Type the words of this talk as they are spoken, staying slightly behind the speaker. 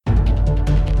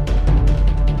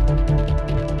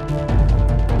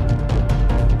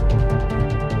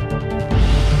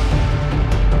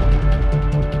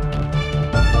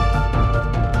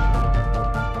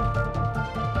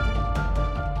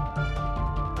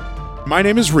My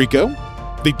name is Rico,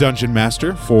 the Dungeon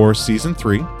Master for Season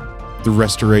 3, the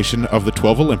restoration of the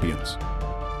 12 Olympians.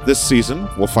 This season,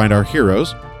 we'll find our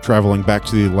heroes traveling back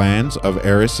to the lands of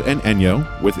Eris and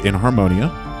Enyo within Harmonia,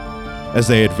 as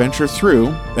they adventure through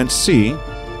and see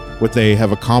what they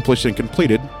have accomplished and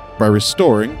completed by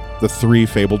restoring the 3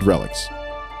 fabled relics,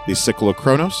 the Sickle of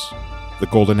Kronos, the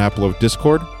Golden Apple of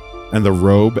Discord, and the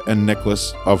Robe and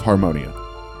Necklace of Harmonia.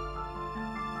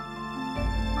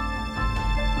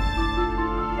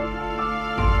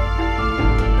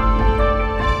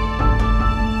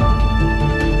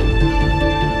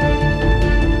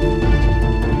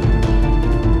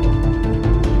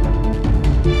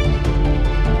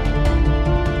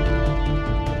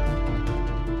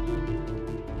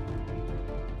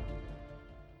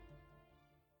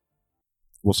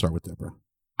 We'll start with Deborah.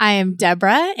 I am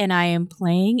Deborah, and I am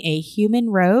playing a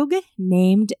human rogue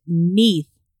named Neith.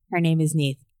 Her name is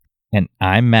Neith. And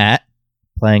I'm Matt,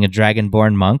 playing a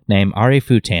dragonborn monk named Ari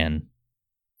Futan.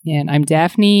 And I'm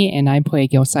Daphne, and I play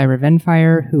Gilcyra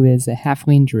Venfire, who is a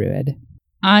halfling druid.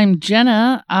 I'm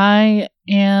Jenna. I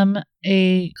am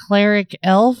a cleric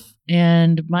elf,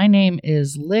 and my name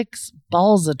is Lix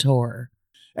Balzator.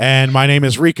 And my name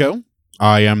is Rico.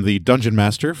 I am the Dungeon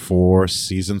Master for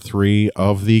Season 3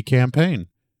 of the campaign.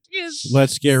 Yes.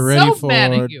 Let's get ready for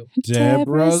mad at you.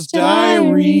 Deborah's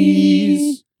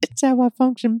Diaries. It's how I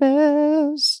function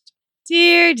best.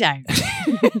 Dear Diary.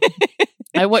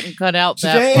 I wouldn't cut out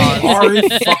Today, that part. Ari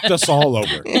fucked us all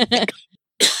over.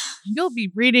 You'll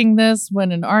be reading this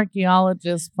when an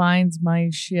archaeologist finds my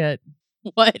shit.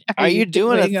 What Are you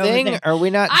doing a over thing? there? Are we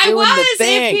not I doing was the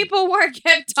thing? if people weren't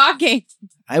kept talking.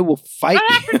 I will fight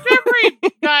What happened to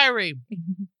every diary?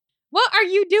 What are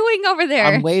you doing over there?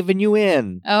 I'm waving you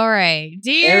in. All right.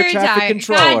 Dear Air traffic Diary.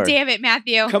 controller. God damn it,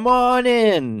 Matthew. Come on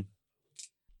in.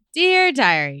 Dear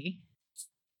Diary.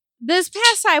 This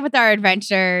past time with our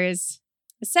adventures,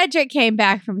 Cedric came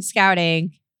back from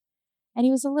scouting, and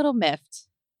he was a little miffed.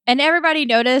 And everybody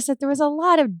noticed that there was a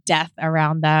lot of death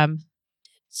around them.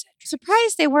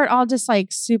 Surprised they weren't all just like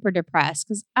super depressed,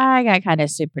 because I got kind of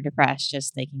super depressed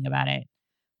just thinking about it.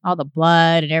 All the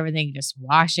blood and everything just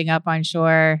washing up on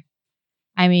shore.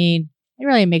 I mean, it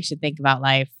really makes you think about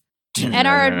life. And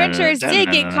our adventurers did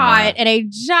get caught in a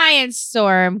giant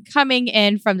storm coming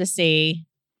in from the sea.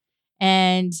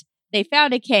 And they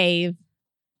found a cave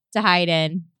to hide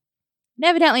in. And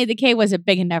evidently the cave wasn't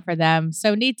big enough for them.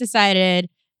 So Neith decided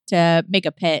to make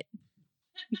a pit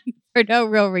for no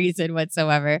real reason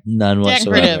whatsoever. None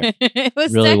whatsoever. Decorative. It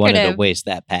was Really decorative. wanted to waste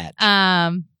that patch.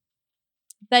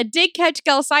 That did catch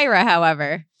Gelsira,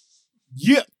 however.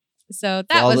 Yeah. So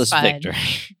that Flawless was fun. victory.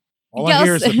 All I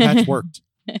hear is the patch worked.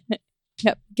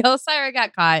 Yep. Gelsira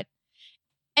got caught.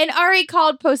 And Ari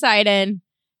called Poseidon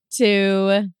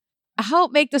to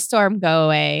help make the storm go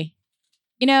away.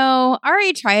 You know,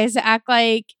 Ari tries to act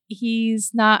like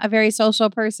he's not a very social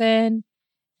person.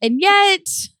 And yet,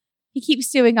 he keeps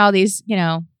doing all these,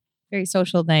 very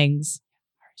social things.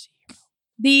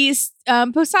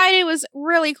 Poseidon was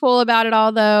really cool about it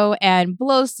all, though, and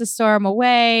blows the storm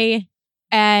away.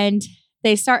 And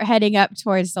they start heading up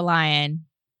towards the lion.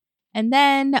 And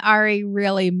then Ari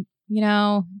really,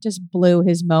 just blew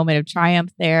his moment of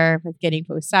triumph there with getting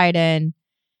Poseidon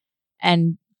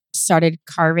and started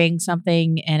carving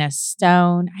something in a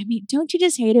stone. I mean, don't you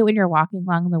just hate it when you're walking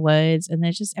along in the woods and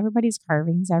there's just everybody's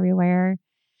carvings everywhere?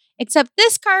 Except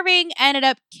this carving ended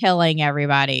up killing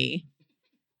everybody.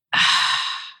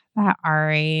 That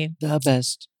Ari. The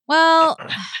best. Well,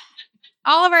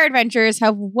 all of our adventurers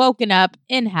have woken up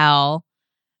in hell.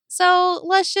 So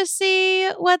let's just see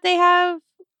what they have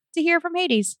to hear from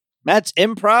Hades. Matt's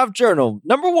improv journal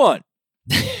number 1.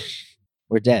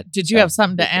 We're dead. Did you have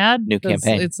something to add? New 'Cause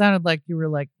campaign. It sounded like you were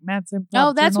like, Matt's improv.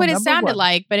 No, that's journal what it number sounded 1.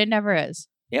 like, but it never is.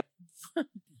 Yep.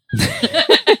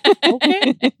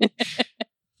 Okay.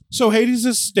 So Hades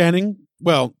is standing,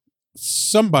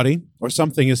 somebody or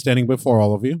something is standing before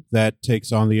all of you that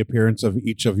takes on the appearance of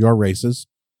each of your races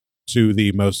to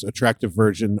the most attractive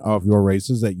version of your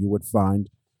races that you would find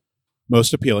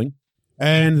most appealing.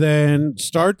 And then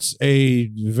starts a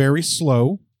very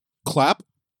slow clap,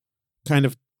 kind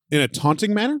of in a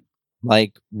taunting manner,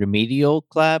 Like remedial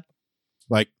clap.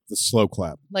 like the slow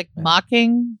clap. Like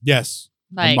mocking. Yes,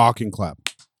 a Like, mocking clap.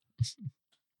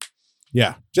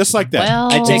 Yeah, just like that.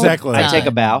 Well, I take Exactly. I take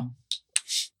a bow.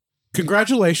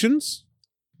 Congratulations,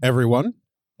 everyone,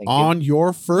 Thank you. on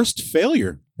your first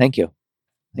failure. Thank you.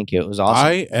 Thank you. It was awesome.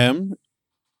 I am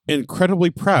incredibly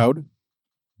proud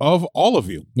of all of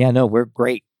you. Yeah, no, we're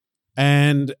great,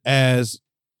 And as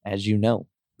as you know.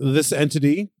 this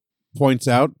entity points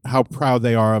out how proud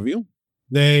they are of you,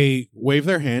 They wave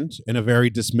their hand in a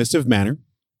very dismissive manner.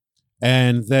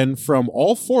 And then from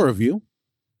all four of you,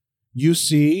 you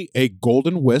see a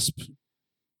golden wisp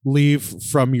leave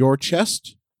from your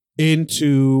chest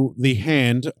into the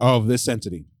hand of this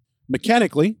entity.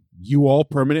 Mechanically, you all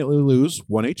permanently lose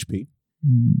 1 HP.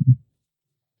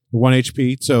 1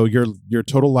 HP, so your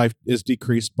total life is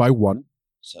decreased by 1.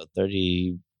 So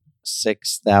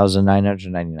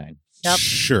 36,999. Yep.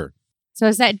 Sure. So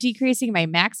is that decreasing my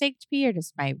max HP or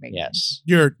just my regular? Yes.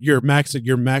 Your max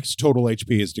total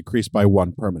HP is decreased by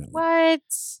 1 permanently. What?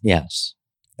 Yes.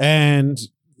 And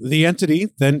the entity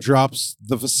then drops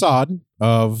the facade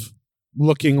of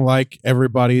looking like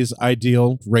everybody's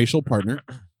ideal racial partner.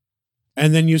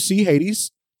 And then you see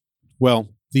Hades, well,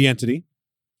 the entity,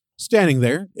 standing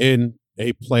there in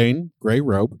a plain gray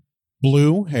robe,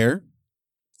 blue hair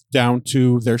down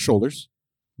to their shoulders.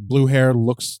 Blue hair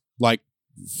looks like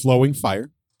flowing fire.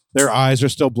 Their eyes are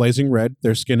still blazing red.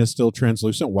 Their skin is still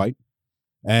translucent white.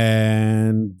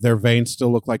 And their veins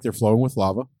still look like they're flowing with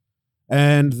lava.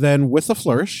 And then with a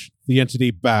flourish, the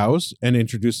entity bows and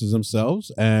introduces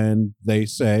themselves. And they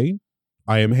say,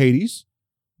 I am Hades,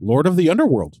 Lord of the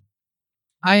Underworld.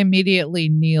 I immediately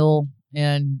kneel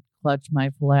and clutch my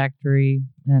phylactery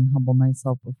and humble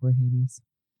myself before Hades.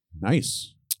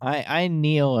 Nice. I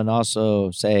kneel and also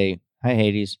say, hi,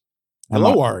 Hades.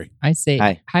 Hello, Ari. I say,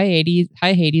 Hi. Hi, Hades.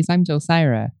 Hi, Hades. I'm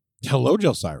Josira. Hello,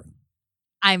 Jelsira.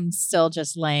 I'm still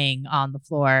just laying on the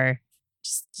floor,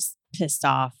 just pissed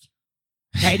off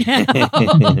right now.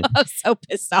 I'm so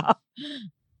pissed off.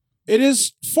 It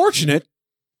is fortunate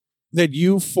that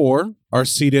you four are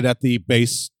seated at the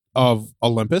base of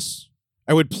Olympus.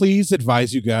 I would please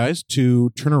advise you guys to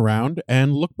turn around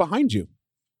and look behind you.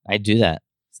 I do that.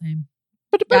 Same.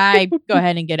 I go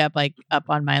ahead and get up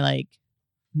on my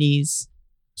knees.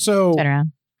 So Turn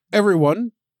around.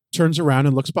 everyone turns around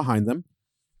and looks behind them,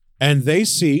 and they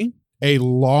see a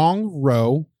long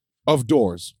row of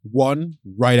doors, one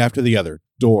right after the other.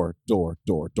 Door, door,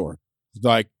 door, door.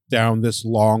 Like down this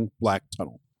long black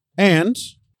tunnel. And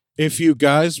if you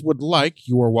guys would like,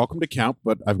 you are welcome to count,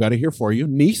 but I've got it here for you.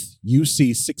 Neath, you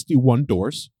see 61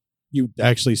 doors. You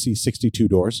actually see 62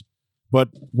 doors, but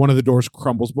one of the doors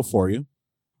crumbles before you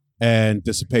and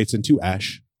dissipates into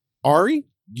ash. Ari,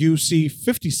 you see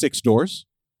 56 doors.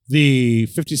 The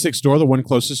 56th door, the one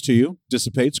closest to you,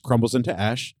 dissipates, crumbles into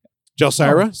ash.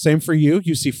 Jelsira, same for you.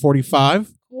 You see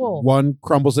 45. Cool. One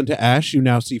crumbles into ash. You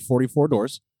now see 44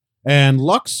 doors. And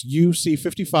Lux, you see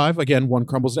 55. Again, one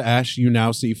crumbles to ash. You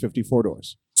now see 54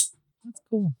 doors. That's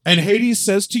cool. And Hades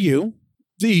says to you,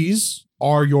 these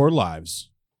are your lives.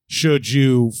 Should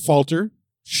you falter,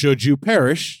 should you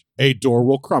perish, a door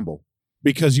will crumble.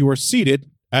 Because you are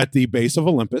seated at the base of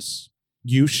Olympus,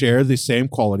 you share the same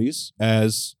qualities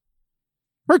as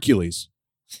Hercules.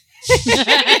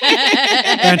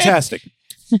 Fantastic.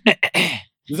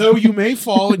 Though you may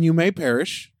fall and you may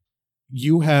perish,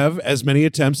 you have as many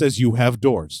attempts as you have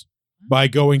doors. By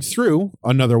going through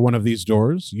another one of these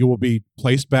doors, you will be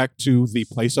placed back to the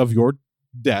place of your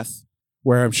death,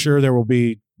 where I'm sure there will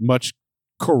be much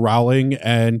carousing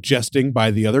and jesting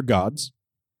by the other gods.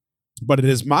 But it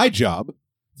is my job,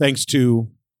 thanks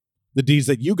to the deeds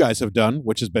that you guys have done,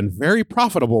 which has been very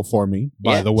profitable for me,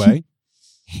 by the way,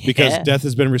 because death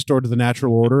has been restored to the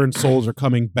natural order and souls are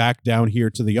coming back down here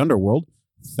to the underworld.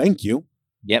 Thank you.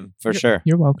 Yep, for sure.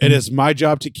 You're welcome. It is my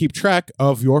job to keep track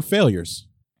of your failures.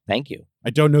 Thank you. I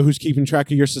don't know who's keeping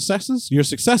track of your successes. Your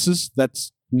successes,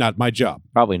 that's not my job.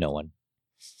 Probably no one.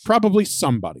 Probably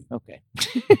somebody. Okay.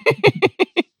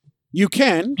 You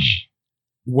can,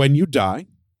 when you die,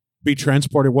 be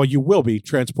transported. Well, you will be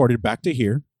transported back to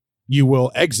here. You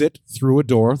will exit through a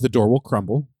door. The door will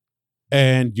crumble.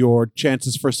 And your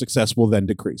chances for success will then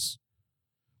decrease.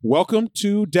 Welcome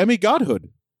to demigodhood.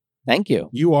 Thank you.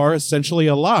 You are essentially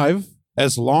alive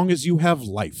as long as you have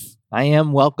life. I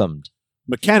am welcomed.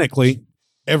 Mechanically,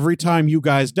 every time you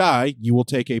guys die, you will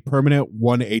take a permanent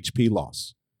 1 HP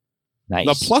loss. Nice.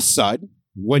 The plus side,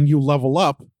 when you level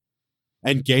up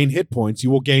and gain hit points,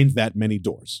 you will gain that many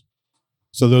doors.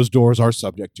 So those doors are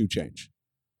subject to change.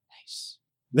 Nice.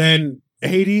 Then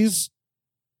Hades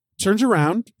turns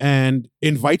around and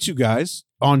invites you guys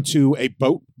onto a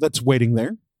boat that's waiting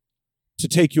there to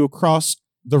take you across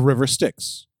the river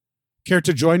Styx. Care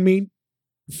to join me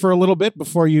for a little bit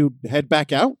before you head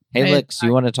back out? Hey, Hey, Lix,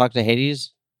 you want to talk to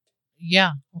Hades?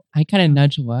 Yeah. I kind of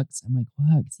nudge Lux. I'm like,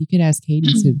 Lux, you could ask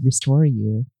Hades to restore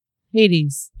you.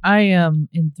 Hades, I am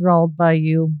enthralled by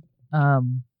you.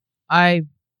 I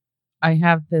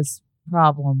have this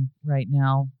problem right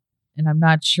now, and I'm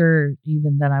not sure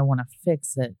even that I want to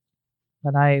fix it,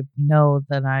 but I know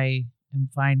that I am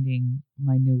finding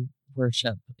my new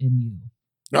worship in you.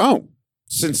 Oh,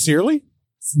 sincerely?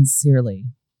 Sincerely.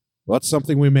 Well, that's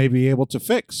something we may be able to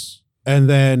fix. And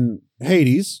then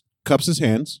Hades cups his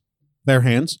hands. Their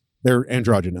hands. They're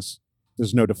androgynous.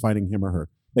 There's no defining him or her.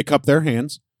 They cup their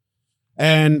hands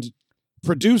and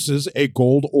produces a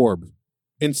gold orb.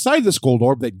 Inside this gold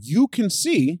orb that you can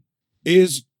see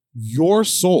is your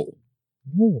soul.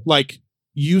 Ooh. Like,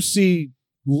 you see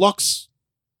Lux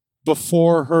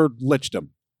before her lichdom.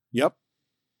 Yep.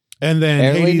 And then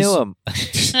Barely Hades knew him.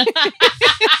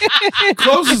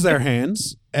 closes their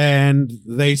hands, and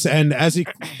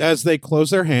as they close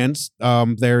their hands,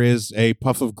 there is a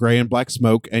puff of gray and black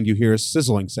smoke, and you hear a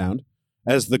sizzling sound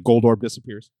as the gold orb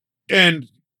disappears. And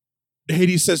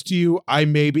Hades says to you, I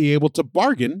may be able to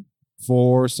bargain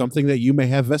for something that you may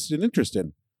have vested interest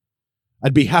in.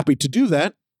 I'd be happy to do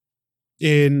that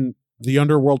in the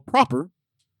underworld proper,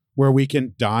 where we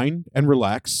can dine and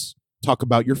relax, talk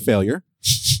about your failure,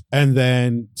 and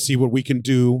then see what we can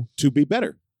do to be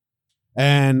better.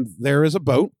 And there is a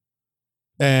boat,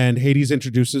 and Hades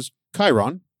introduces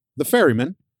Chiron, the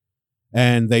ferryman,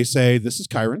 and they say, this is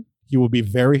Chiron. He will be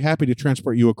very happy to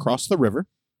transport you across the river.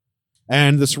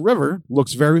 And this river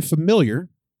looks very familiar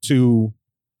to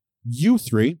you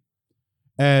three,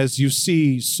 as you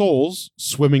see souls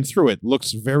swimming through it.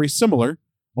 Looks very similar,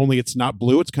 only it's not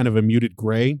blue. It's kind of a muted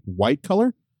gray, white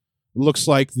color. Looks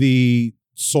like the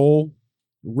Soul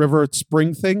River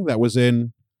Spring thing that was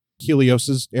in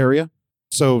Helios's area.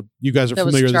 So you guys are That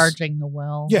familiar. was charging the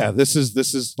well. Yeah, this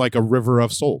is like a river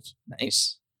of souls.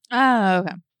 Nice. Oh,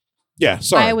 okay. Yeah,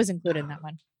 sorry. I was included in that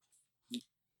one.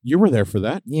 You were there for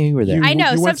that. Yeah, you were there. You- I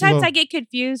know. went to Sometimes the- I get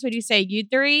confused when you say you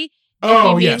three.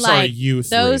 Oh, You yeah, mean sorry, like you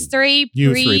three. Those three.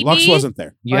 You three. Lux pre-me, wasn't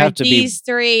there. You or have to be. these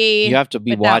three. You have to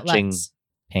be but not watching Lux.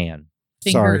 Pan.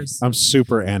 Fingers. Sorry, I'm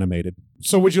super animated.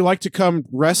 So would you like to come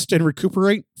rest and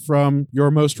recuperate from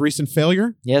your most recent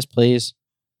failure? Yes, please.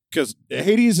 Because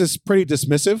Hades is pretty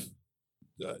dismissive.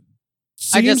 I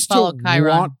Seems just followed to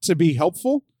Chiron. want to be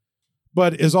helpful,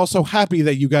 but is also happy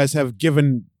that you guys have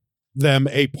given them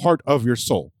a part of your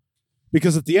soul.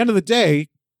 Because at the end of the day,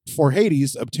 for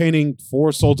Hades, obtaining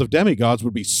 4 souls of demigods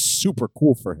would be super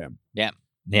cool for him. Yeah.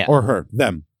 Or her,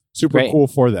 them. Super Great. cool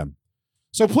for them.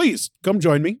 So please, come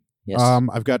join me. Yes.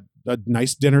 I've got a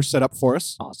nice dinner set up for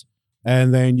us. Awesome.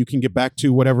 And then you can get back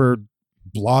to whatever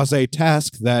blase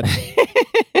task that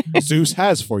Zeus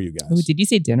has for you guys. Oh, did you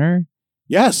say dinner?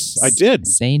 Yes, I did.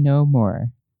 Say no more.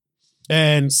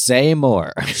 And Say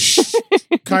more.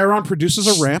 Chiron produces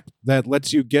a ramp that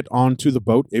lets you get onto the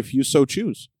boat if you so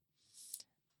choose.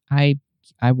 I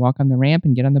walk on the ramp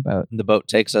and get on the boat. The boat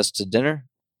takes us to dinner.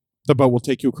 The boat will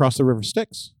take you across the river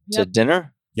Styx. To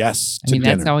dinner, Yes, I mean, to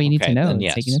that's dinner. all you need Okay, to know. then It's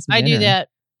yes. taking us to I do dinner. that.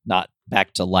 not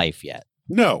back to life yet.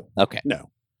 No, Okay, no.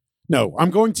 I'm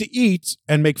going to eat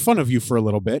and make fun of you for a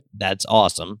little bit, that's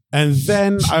awesome. and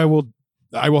then I will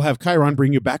have Chiron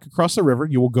bring you back across the river.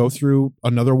 You will go through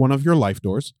another one of your life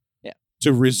doors. Yeah.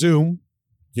 To resume,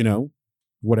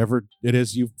 whatever it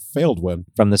is you failed when.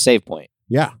 From the save point.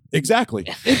 Yeah, exactly.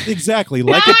 Exactly.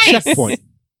 Like a Nice! checkpoint.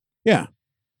 Yeah.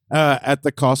 At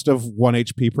the cost of 1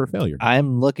 HP per failure.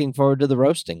 I'm looking forward to the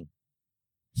roasting.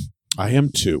 I am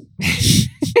too.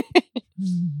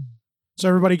 So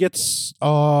everybody gets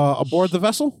aboard the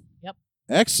vessel? Yep.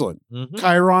 Excellent. Mhm.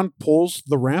 Chiron pulls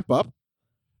the ramp up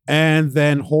and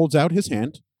then holds out his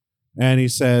hand and he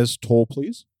says, toll,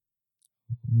 please.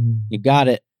 You got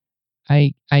it.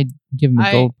 I give him a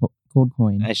I- gold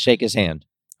coin. I shake his hand.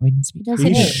 Oh, I didn't speak. Does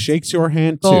He it shakes your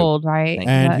hand too. gold, right? Thank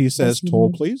And What he does says, he toll,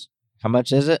 need? please. How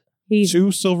much is it? He's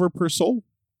 2 silver per soul.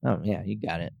 Oh, yeah, you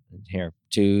got it. Here,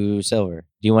 2 silver.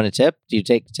 Do you want a tip? Do you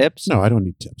take tips? No, I don't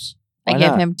need tips. I Why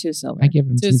give not? him 2 silver. I give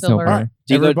him 2 2 silver. silver. All right.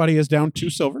 Do you go- Everybody is down 2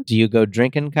 silver? Do you go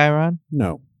drinking, Chiron?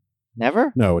 No.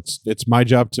 Never? No, it's my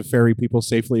job to ferry people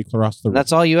safely across the river.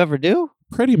 That's all you ever do?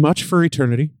 Pretty much for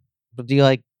eternity. But do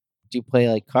you play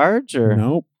like cards or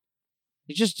No,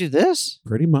 you just do this?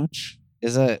 pretty much.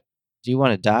 Do you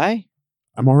want to die?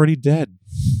 I'm already dead.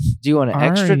 Do you want to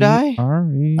extra Ari, die?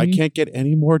 Ari. I can't get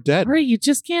any more dead. Hurry, you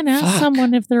just can't ask Fuck.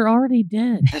 someone if they're already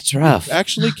dead. That's rough.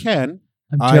 Actually can.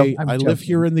 I'm I live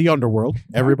here in the underworld.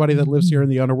 Everybody that lives here in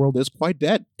the underworld is quite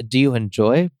dead. Do you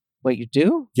enjoy what you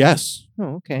do? Yes.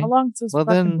 Oh, okay. How long's this Well,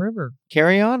 fucking then- river?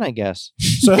 Carry on, I guess.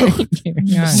 So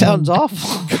Yeah. Sounds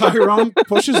awful. Chiron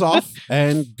pushes off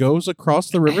and goes across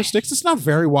the river Styx. It's not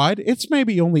very wide. It's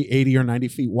maybe only 80 or 90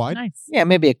 feet wide. Nice. Yeah,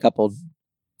 maybe a couple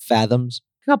fathoms.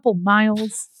 Couple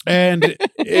miles. And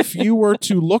if you were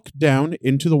to look down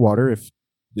into the water, if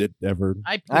it ever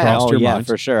crossed your mind,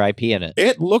 for sure. I pee in it.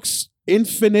 it looks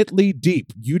infinitely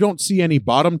deep. You don't see any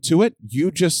bottom to it.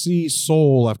 You just see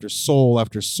soul after soul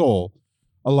after soul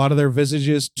A lot of their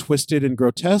visages twisted and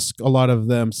grotesque, a lot of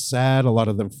them sad, a lot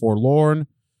of them forlorn.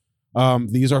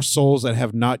 These are souls that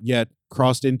have not yet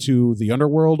crossed into the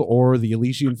underworld or the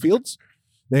Elysian fields.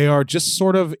 They are just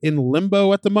sort of in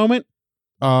limbo at the moment,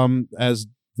 as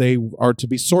they are to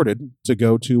be sorted to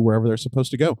go to wherever they're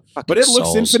supposed to go. But it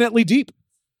looks infinitely deep.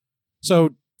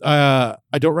 So I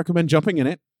don't recommend jumping in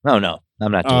it. Oh, no.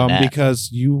 I'm not doing that. Because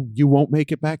you won't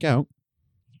make it back out.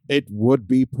 It would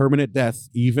be permanent death,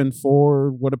 even for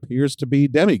what appears to be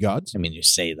demigods. I mean, you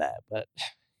say that, but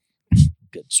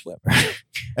good swimmer.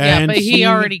 Yeah, but he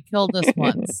already killed us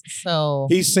once, so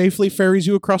he safely ferries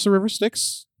you across the river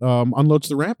Styx, unloads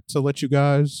the ramp to let you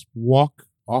guys walk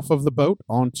off of the boat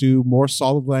onto more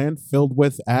solid land filled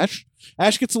with ash.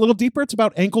 Ash gets a little deeper. It's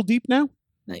about ankle deep now.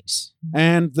 Nice.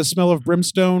 And the smell of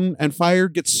brimstone and fire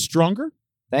gets stronger.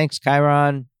 Thanks,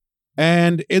 Chiron.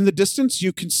 And in the distance,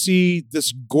 you can see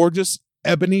this gorgeous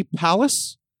ebony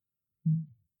palace.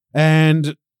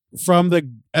 And from the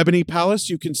ebony palace,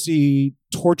 you can see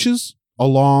torches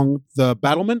along the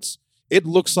battlements. It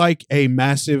looks like a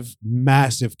massive,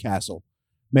 massive castle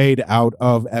made out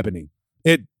of ebony.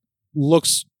 It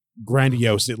looks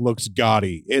grandiose. It looks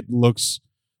gaudy. It looks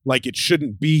like it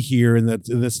shouldn't be here in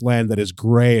this land that is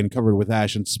gray and covered with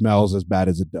ash and smells as bad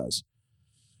as it does.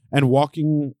 And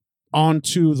walking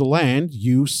onto the land,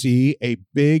 you see a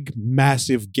big,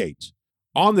 massive gate.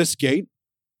 On this gate,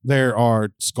 there are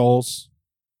skulls,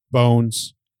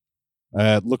 bones.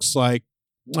 It looks like...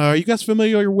 are you guys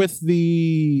familiar with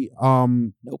the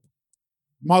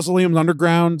mausoleums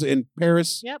underground in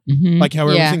Paris? Yep. Mhm. Like how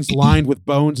everything's lined with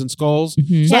bones and skulls?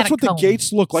 Mhm. So that's what the Catacombs.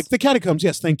 gates look like. The catacombs,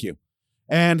 yes, thank you.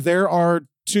 And there are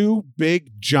two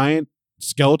big, giant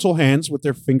skeletal hands with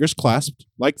their fingers clasped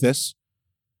like this.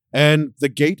 And the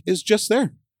gate is just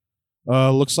there.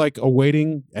 Looks like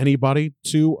awaiting anybody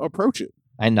to approach it.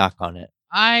 I knock on it.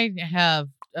 I have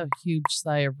a huge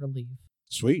sigh of relief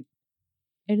Sweet.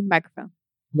 Into the microphone.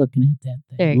 looking at that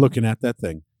thing. There you go. Looking at that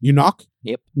thing. You knock?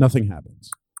 Yep. Nothing happens.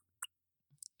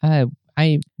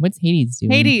 What's Hades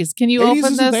doing? Hades, can you Hades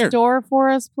open isn't this there. door for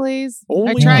us, please?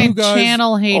 Only I try you and guys-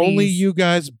 channel Hades. Only you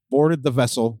guys boarded the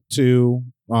vessel to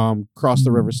cross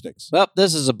the river Styx. Well,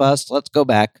 this is a bust. Let's go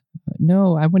back.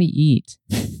 No, I want to eat.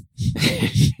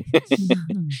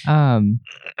 Are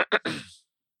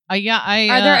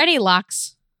there any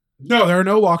locks? No, there are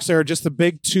no locks there. Just the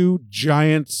big two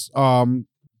giant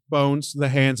bones, the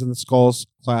hands and the skulls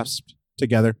clasped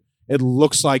together. It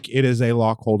looks like it is a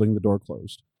lock holding the door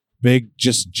closed. Big,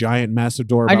 just giant, massive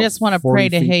door. I about just want to 40 pray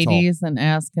to feet tall. Hades and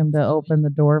ask him to open the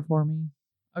door for me.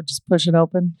 Or just push it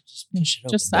open. Just push it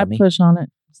open, Just dummy. I push on it.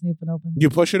 See if it opens. You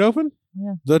push it open?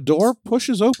 Yeah. The door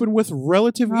pushes open with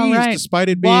relative All ease, right. despite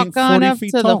it being Walk 40 on up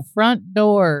feet to tall. the front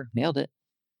door. Nailed it.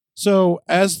 So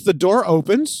as the door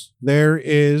opens, there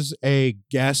is a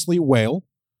ghastly wail.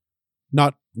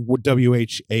 Not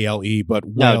W-H-A-L-E, but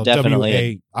No, wail,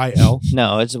 definitely. W-A-I-L.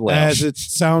 No, it's a whale. As it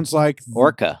sounds like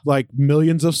Orca.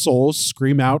 millions of souls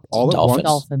scream out all at Dolphins.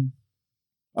 once.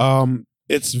 Dolphin.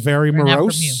 It's very They're not from you.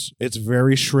 morose. It's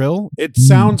very shrill. It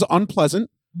sounds unpleasant,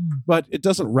 Mm. but it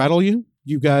doesn't rattle you.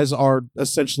 You guys are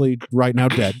essentially right now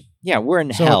dead. Yeah, we're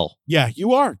in So- hell. Yeah,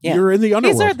 you are. Yeah. You're in the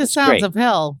underworld. These are the sounds great. of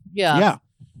hell. Yeah. Yeah.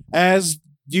 As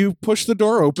you push the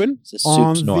door open, It's a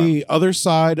on soup's norm. the other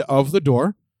side of the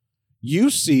door, you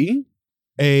see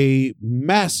a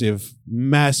massive,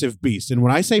 massive beast. And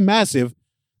when I say massive,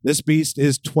 this beast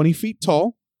is 20 feet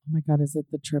tall. Oh my God, is it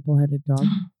the triple-headed dog?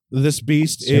 This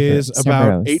beast Cerberus. is about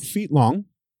Cerberus. 8 feet long.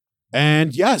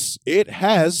 And yes, it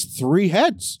has 3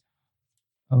 heads.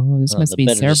 Oh, this Well, must the be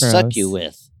better to Cerberus. suck you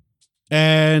with.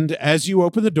 And as you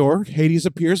open the door, Hades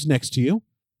appears next to you.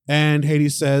 And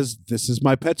Hades says, "This is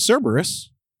my pet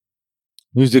Cerberus.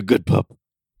 Who's a good pup?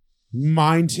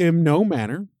 Mind him no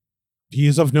manner. He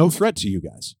is of no threat to you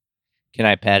guys. Can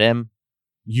I pet him?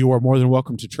 You are more than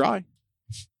welcome to try."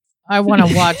 I want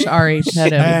to watch Ari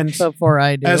pet him And before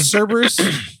I do. As Cerberus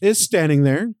is standing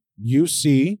there, you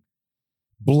see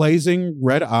blazing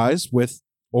red eyes with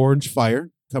orange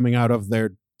fire coming out of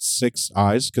their 6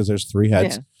 eyes, because there's 3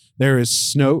 heads. Yeah. There is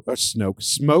smoke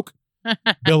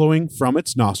billowing from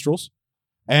its nostrils.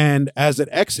 And as it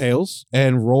exhales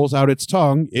and rolls out its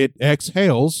tongue, it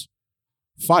exhales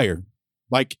fire,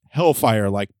 like hellfire,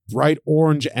 like bright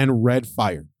orange and red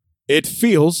fire. It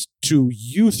feels to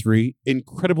you 3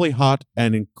 incredibly hot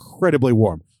and incredibly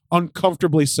warm,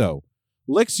 uncomfortably so.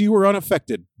 Lix, you are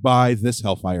unaffected by this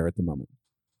hellfire at the moment.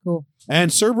 Cool.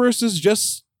 And Cerberus is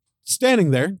just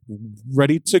standing there,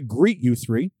 ready to greet you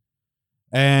 3,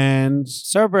 and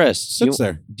Cerberus, do sits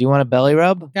there. you want a belly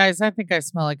rub? Guys, I think I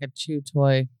smell like a chew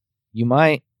toy. You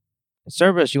might.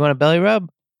 Cerberus, you want a belly rub?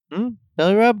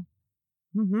 Belly rub?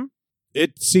 Mm-hmm.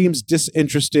 It seems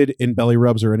disinterested in belly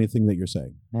rubs or anything that you're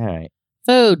saying. All right.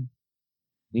 Food.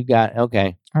 You got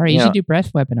okay. All right, you You know, should do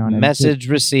breath weapon on him. Message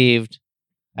received.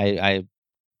 I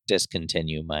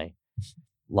discontinue my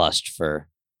lust for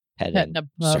petting Petting a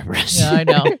pup. Cerberus. Yeah, I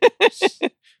know.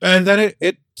 And then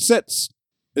it sits.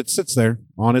 It sits there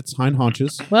on its hind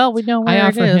haunches. Well, we know where I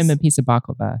it offer is. him a piece of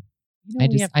baklava. You know, I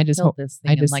we just- have to I just kill hope- this I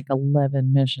thing just- in like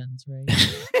 11 missions,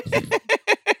 right?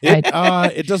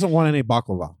 It doesn't want any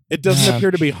baklava. It doesn't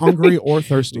appear to be hungry or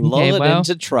thirsty. Lull it well-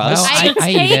 into trust. well, I I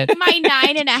eat take it. my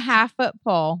 9.5-foot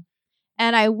pole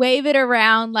and I wave it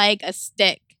around like a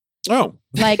stick, Oh,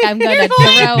 like I'm gonna Here, boy.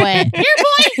 throw it. Here,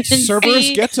 boy. and Cerberus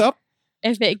see gets up,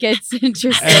 if it gets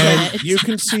interested in and it. you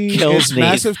can see Kills its me.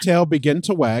 massive tail begin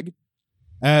to wag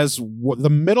as the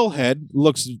middle head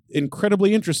looks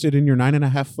incredibly interested in your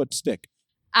 9.5-foot stick.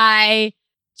 I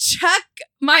chuck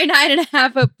my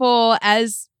 9.5-foot pole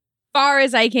as far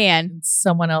as I can. In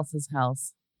someone else's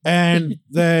house. And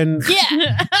then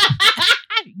Yeah.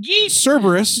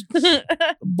 Cerberus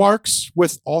barks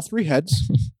with all three heads.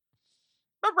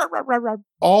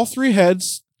 All three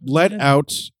heads let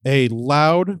out a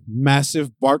loud,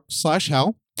 massive bark /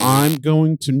 howl. I'm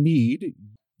going to need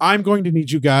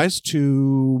you guys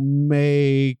to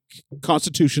make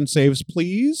Constitution saves,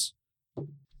 please.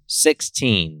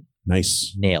 16.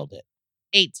 Nice. Nailed it.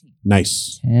 18.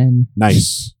 Nice. 10.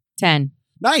 Nice. 10.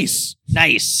 Nice.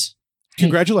 Nice.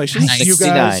 Congratulations. Nice. You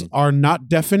guys 69. are not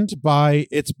deafened by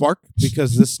its bark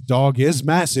because this dog is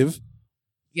massive.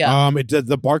 Yeah.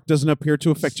 The bark doesn't appear to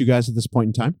affect you guys at this point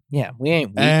in time. Yeah, we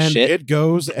ain't weak And shit. it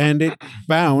goes and it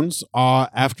bounds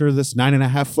after this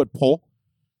 9.5-foot pole.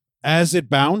 As it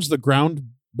bounds, the ground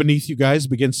beneath you guys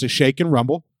begins to shake and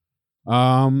rumble.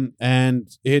 And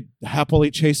it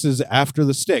happily chases after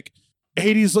the stick.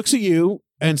 Hades looks at you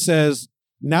and says,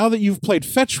 now that you've played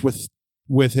fetch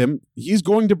with him, he's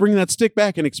going to bring that stick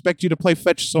back and expect you to play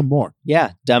fetch some more.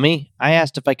 Yeah, dummy. I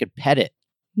asked if I could pet it.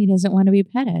 He doesn't want to be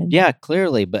petted. Yeah,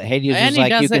 clearly, but Hades and was he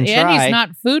like, you doesn't, can and try. he's not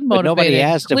food but motivated. nobody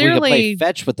asked if we could play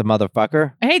fetch with the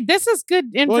motherfucker. Hey, this is good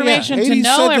information to Hades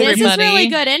know, said that This everybody. is really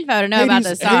good info to know about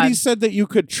this dog. Hades said that you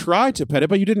could try to pet it,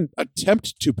 but you didn't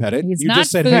attempt to pet it. He's you not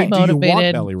just said, food hey, do you want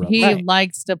motivated. belly rub? He Right.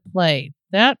 likes to play.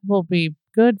 That will be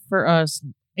good for us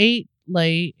 8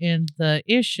 lay in the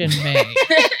Ishin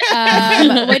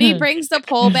May. When he brings the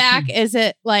pole back, is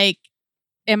it like,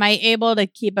 am I able to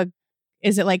keep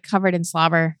is it like covered in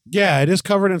slobber? Yeah, it is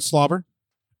covered in slobber,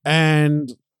 and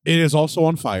it is also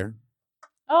on fire.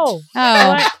 Oh.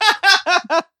 Oh,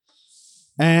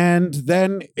 And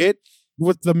then it,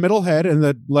 with the middle head and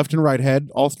the left and right head,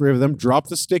 all three of them drop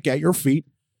the stick at your feet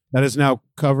that is now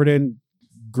covered in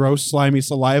gross, slimy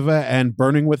saliva and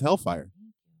burning with hellfire.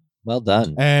 Well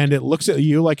done. And it looks at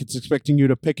you like it's expecting you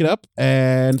to pick it up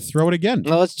and throw it again.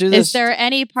 Well, let's do this. is there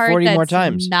any part 40 that's more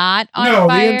times. not on No,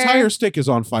 fire? the entire stick is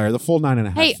on fire, the full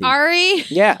 9.5 Hey, feet. Ari,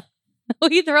 Yeah,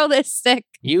 will you throw this stick?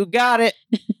 you got it.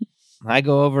 I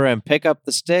go over and pick up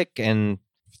the stick and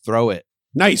throw it.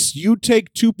 Nice. You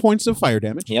take 2 points of fire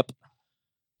damage. Yep.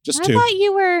 Just I 2. thought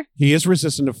you were. He is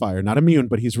resistant to fire. Not immune,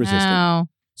 but he's resistant. Oh.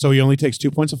 So he only takes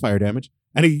 2 points of fire damage.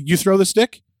 And you throw the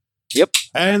stick? Yep.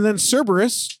 And then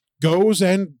Cerberus goes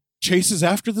and chases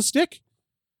after the stick.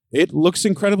 It looks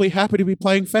incredibly happy to be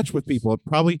playing fetch with people. It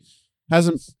probably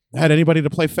hasn't had anybody to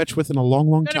play fetch with in a long,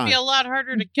 long It's going time. to be a lot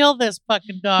harder to kill this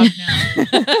fucking dog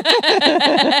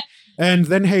now. And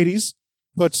then Hades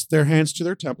puts their hands to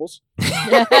their temples.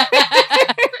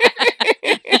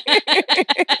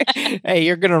 Hey,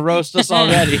 you're gonna roast us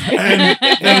already. And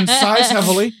then sighs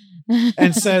heavily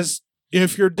and says,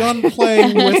 if you're done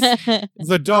playing with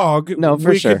the dog, No, for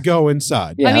we sure. could go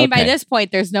inside. Yeah, I mean, by okay. this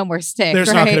point, there's no more stick.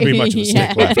 There's not right? gonna be much of a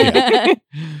stick left, yeah.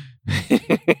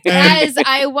 As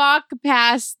I walk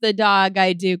past the dog,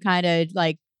 I do kind of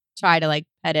like try to like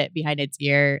pet it behind its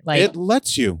ear, like It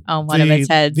lets you. on one of its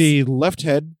heads. The left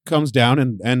head comes down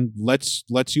and lets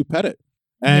you pet it.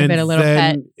 Give And it a little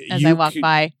then as you I walk c-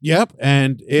 by. Yep,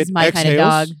 and it is my exhales. kind of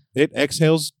dog. It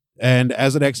exhales, and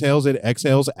as it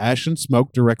exhales ash and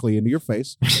smoke directly into your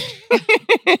face.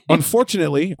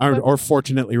 Unfortunately, or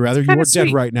fortunately rather, you kinda are dead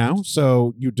sweet. right now,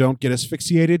 so you don't get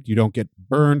asphyxiated, you don't get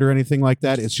burned or anything like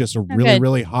that. It's just a really, good.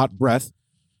 really hot breath,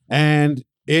 and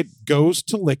it goes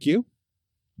to lick you.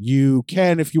 You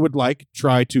can, if you would like,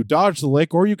 try to dodge the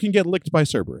lick, or you can get licked by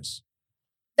Cerberus.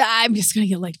 I'm just gonna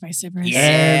get licked by Cerberus.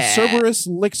 And Cerberus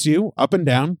licks you up and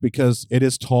down because it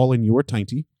is tall and you are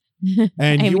tiny.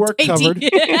 And I'm you are dainty. covered.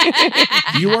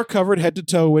 You are covered head to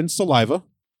toe in saliva.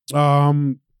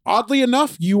 Oddly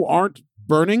enough, you aren't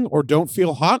burning or don't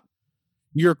feel hot.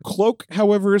 Your cloak,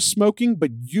 however, is smoking, but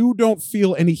you don't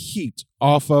feel any heat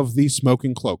off of the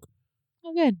smoking cloak.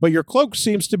 Oh, good. But your cloak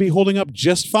seems to be holding up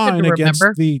just fine to against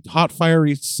remember. the hot,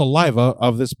 fiery saliva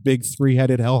of this big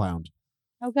 3-headed hellhound.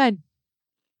 Oh, good.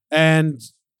 And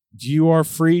you are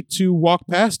free to walk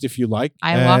past if you like.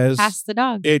 I walk as past the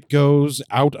dog. It goes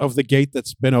out of the gate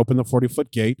that's been open, the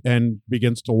 40-foot gate, and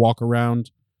begins to walk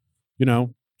around,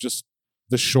 just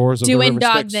the shores of the Doing river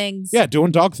dog Styx. things. Yeah,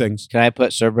 doing dog things. Can I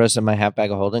put Cerberus in my half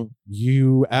bag of holding?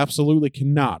 You absolutely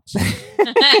cannot.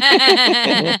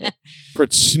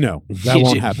 No, that Need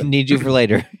won't you- happen. Need you for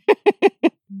later.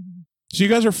 So you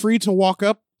guys are free to walk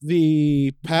up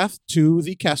the path to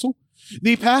the castle.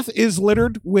 The path is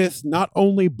littered with not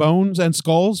only bones and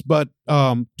skulls, but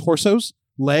torsos,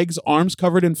 legs, arms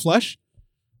covered in flesh.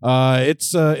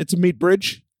 It's a meat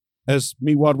bridge, as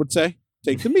Meatwad would say.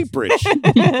 Take the meat bridge.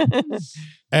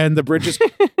 And the bridge is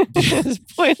It's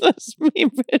pointless, me,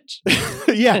 bitch.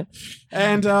 yeah.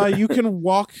 And you can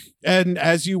walk, and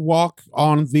as you walk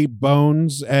on the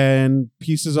bones and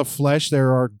pieces of flesh,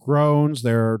 there are groans,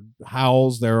 there are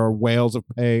howls, there are wails of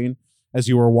pain as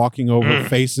you are walking over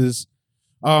faces.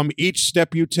 Each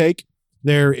step you take,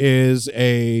 there is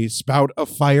a spout of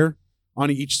fire on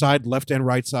each side, left and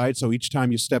right side. So each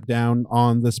time you step down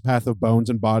on this path of bones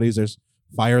and bodies, there's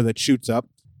fire that shoots up.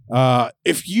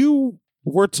 If you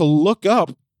were to look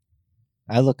up,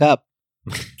 I look up.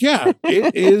 yeah,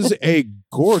 it is a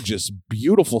gorgeous,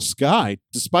 beautiful sky,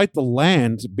 despite the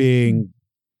land being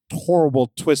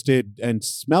horrible, twisted, and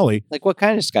smelly. Like what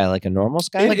kind of sky? Like a normal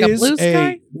sky? Like a is blue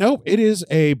sky? No, it is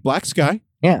a black sky.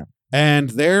 Yeah. And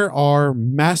there are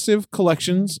massive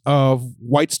collections of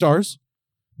white stars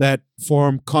that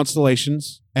form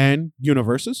constellations and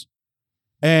universes.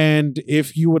 And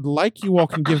if you would like, you all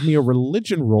can give me a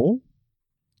religion roll.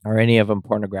 Are any of them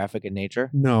pornographic in nature?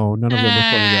 No, none of them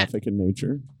are pornographic in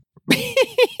nature.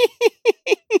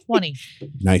 20.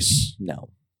 Nice. No.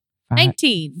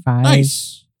 19. Five.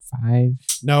 Nice. 5.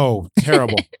 No,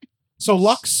 terrible. So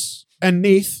Lux and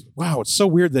Neath, wow, it's so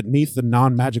weird that Neath, the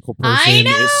non-magical person,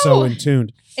 I is so know! in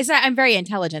tuned. Is that I'm very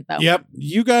intelligent though. Yep.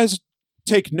 You guys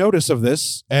take notice of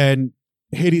this, and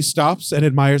Hades stops and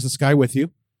admires the sky with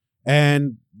you.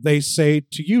 And they say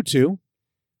to you two,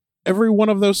 every one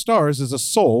of those stars is a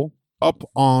soul up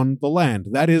on the land.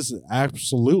 That is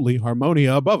absolutely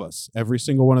Harmonia above us. Every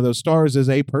single one of those stars is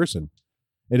a person.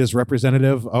 It is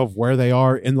representative of where they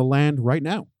are in the land right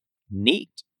now.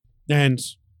 Neat. And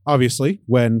obviously,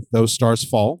 when those stars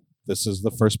fall, this is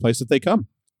the first place that they come.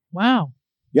 Wow.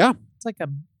 Yeah. It's like a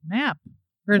map.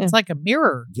 Or it's like a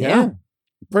mirror. Yeah.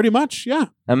 Pretty much, yeah.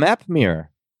 A map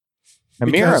mirror. A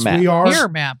mirror Because map. we are, Mirror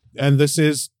map. and this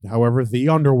is, however, the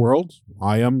underworld.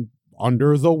 I am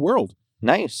under the world.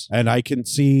 Nice. And I can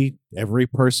see every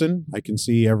person. I can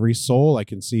see every soul. I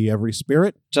can see every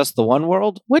spirit. Just the one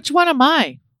world? Which one am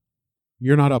I?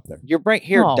 You're not up there. You're right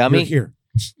here, Oh, dummy. You're here.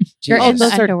 You're Jesus. Oh, in the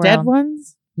those are underworld. dead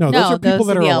ones? No, those are people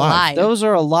that would are be alive. Those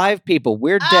are alive people.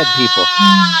 We're dead people.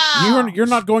 You're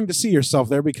not going to see yourself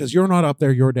there because you're not up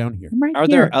there. You're down here. I'm right Are here.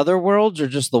 there other worlds or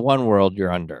just the one world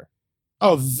you're under?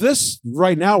 Oh, this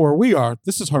right now where we are,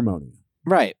 this is Harmonia.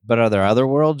 Right. But are there other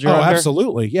worlds you're Oh, under?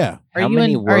 absolutely. Yeah, Are How you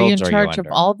many in worlds are you charge of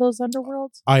under? all those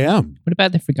underworlds? I am. What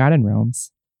about the Forgotten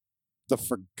Realms? The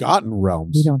Forgotten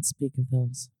Realms. We don't speak of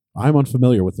those. I'm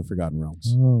unfamiliar with the Forgotten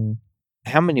Realms. Oh,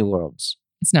 How many worlds?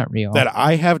 it's not real. That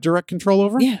I have direct control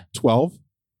over? Yeah. 12.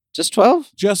 Just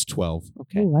 12? Just 12.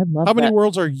 Okay. Ooh, I love How many that.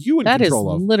 worlds are you in That is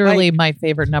control of? literally my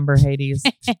favorite number, Hades.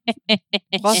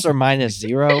 Plus or minus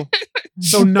 0?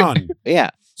 So none. Yeah.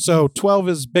 So 12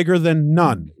 is bigger than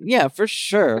none. Yeah, for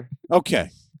sure. Okay.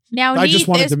 Now I just Neith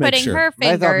wanted is to make putting sure. her I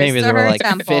fingers thought maybe to there were her like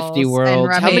temples 50 and worlds.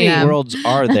 How rubbing many them. worlds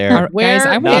are there? Where Guys,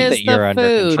 I is want that you're the under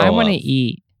food? control. I want to of.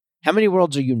 eat. How many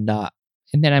worlds are you not?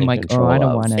 And then I'm In like, oh, control I don't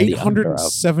of. want to.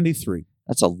 873.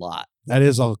 That's a lot. That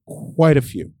is quite a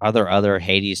few. Are there other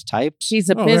Hades types? She's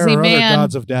a Oh, busy there are man. other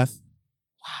gods of death.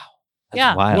 That's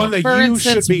yeah. wild. One that For you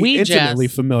instance, should be Ouija. intimately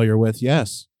familiar with,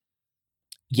 yes.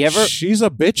 You ever? She's a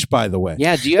bitch, by the way.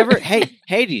 Yeah. Do you ever? Hey,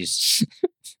 Hades.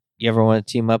 You ever want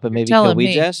to team up and You're maybe kill telling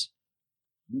me. Ouijas?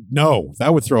 No,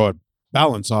 that would throw a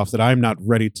balance off that I'm not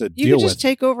ready to You deal could with. just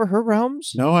take over her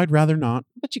realms. No, I'd rather not.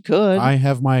 But you could. I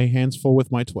have my hands full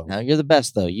with my 12. No, you're the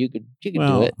best though. You could do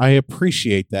Well, it. I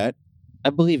appreciate that. I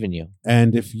believe in you.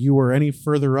 And if you were any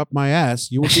further up my ass,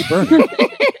 you would be burning.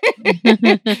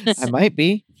 I might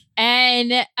be.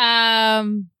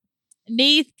 And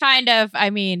Neith kind of, I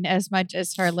mean, as much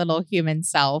as her little human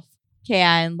self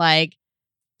can, like,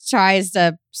 tries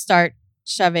to start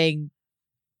shoving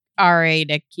Ari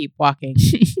to keep walking.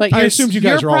 But I you're, assumed you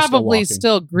guys you're are all still probably walking.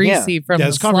 still greasy from Yeah,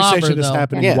 the this conversation slobber, is though.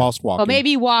 happening Yeah. whilst walking. Well,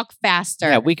 maybe walk faster.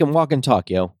 Yeah, we can walk and talk,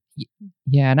 yo.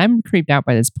 Yeah, and I'm creeped out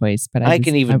by this place, but I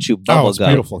can even chew bubble it's gum.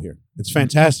 beautiful here. It's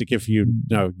fantastic if you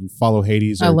you follow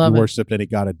Hades I or love you it. worshipped any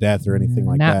god of death or anything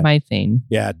like not that. my thing.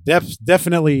 Yeah,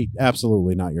 definitely,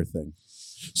 absolutely not your thing.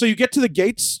 So you get to the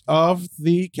gates of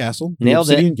the castle, the Nailed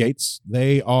it. obsidian gates.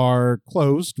 They are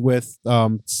closed with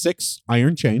 6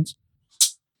 iron chains.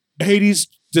 Hades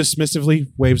dismissively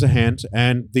waves a hand,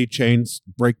 and the chains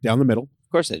break down the middle.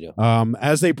 Of course they do.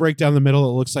 As they break down the middle,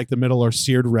 it looks like the middle are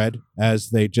seared red as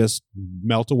they just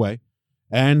melt away.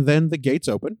 And then the gates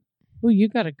open. Oh, you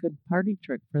got a good party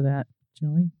trick for that,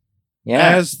 Jelly.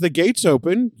 Yeah. As the gates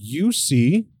open, you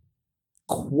see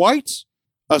quite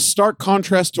a stark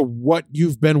contrast to what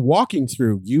you've been walking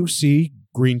through. You see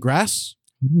green grass.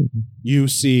 Ooh. You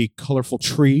see colorful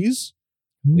trees.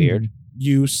 Weird.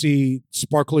 You see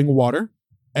sparkling water.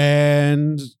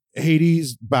 And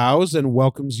Hades bows and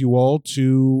welcomes you all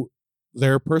to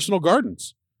their personal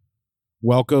gardens.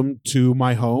 Welcome to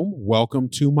my home. Welcome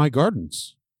to my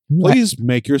gardens. Ooh, Please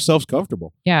make yourselves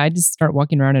comfortable. I just start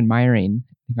walking around admiring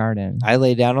the garden. I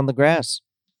lay down on the grass.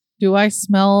 Do I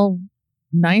smell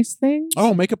nice things?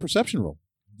 Oh, make a perception roll.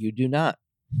 You do not.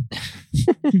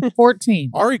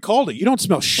 14. Ari called it. You don't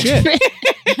smell shit.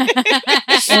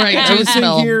 All right, I Everything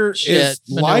smell here shit, is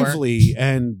manure. lively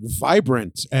and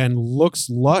vibrant and looks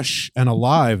lush and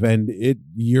alive, and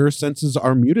your senses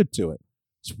are muted to it.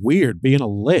 It's weird being a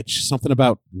lich. Something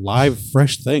about live,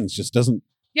 fresh things just doesn't.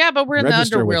 Yeah, but we're in the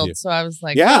Register with you. underworld, so I was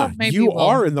like, yeah, oh, maybe you we'll-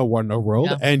 are in the Wonderworld,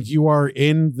 Yeah. and you are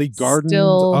in the garden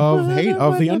Still of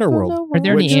the underworld, Are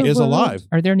there which any is alive.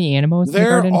 Are there any animals in the There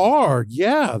garden? are,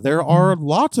 yeah, there are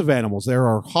lots of animals. There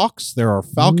are hawks, there are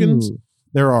falcons, Ooh.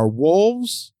 there are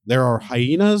wolves, there are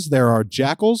hyenas, there are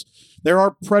jackals, there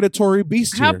are predatory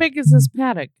beasts How here. big is this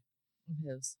paddock of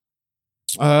his?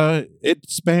 It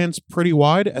spans pretty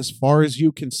wide as far as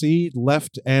you can see,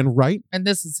 left and right. And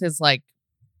this is his like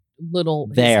little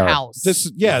his There. house. This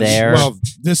is There.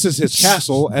 this is his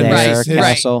castle, and Their this is his,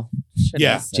 castle. Shouldn't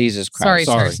yeah. have said- Jesus Sorry,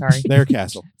 Christ. sorry. their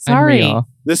castle. Sorry. Unreal.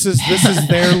 This is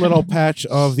their little patch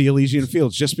of the Elysian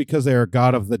Fields. Just because they're a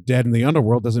god of the dead and the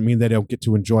underworld doesn't mean they don't get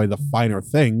to enjoy the finer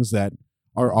things that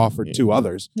are offered to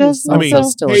others. Does I mean, also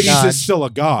still a Hades god. is still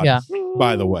a god, Yeah.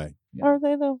 by the way. Are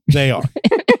they though? They are.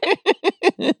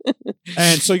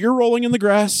 And so you're rolling in the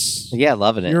grass. Yeah,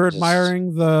 loving it. You're Just-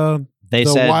 admiring the They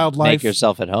the said wildlife. make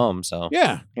yourself at home, so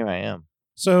yeah. here I am.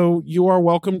 So you are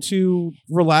welcome to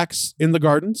relax in the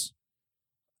gardens.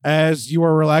 As you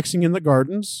are relaxing in the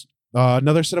gardens,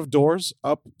 another set of doors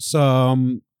up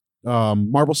some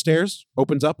marble stairs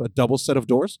opens up, a double set of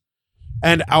doors.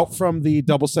 And out from the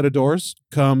double set of doors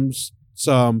comes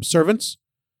some servants.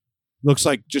 Looks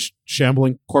like just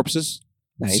shambling corpses.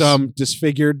 Nice. Some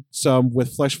disfigured, some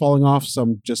with flesh falling off,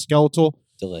 some just skeletal.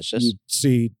 Delicious. You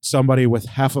see somebody with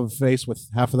half of a face with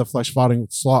half of the flesh falling,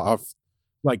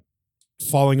 like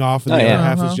falling off, and Oh, the yeah. other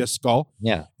half is Uh-huh. just skull.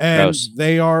 Yeah. And Gross.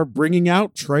 they are bringing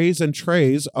out trays and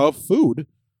trays of food,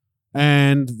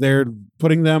 and they're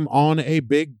putting them on a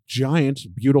big, giant,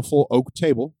 beautiful oak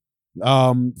table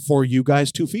for you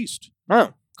guys to feast.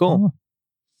 Oh, cool. Oh.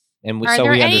 And Are so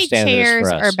there we any understand that it's chairs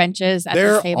for or us. benches at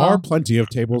There this table? are plenty of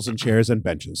tables and chairs and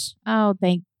benches. Oh,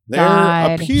 thank There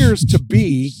God. appears to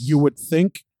be, you would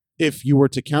think, if you were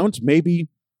to count, maybe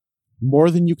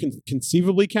more than you can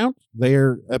conceivably count. They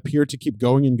appear to keep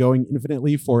going and going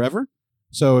infinitely forever.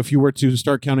 So if you were to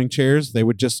start counting chairs, they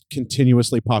would just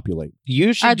continuously populate.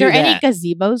 You should Are do there any that.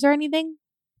 gazebos or anything?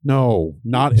 No,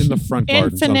 not in the front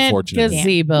gardens, Infinite unfortunately.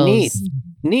 gazebos. Neat.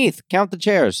 Neath, count the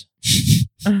chairs.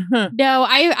 No,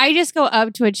 I just go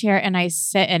up to a chair and I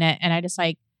sit in it and I just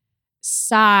like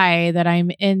sigh that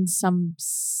I'm in some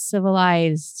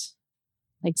civilized,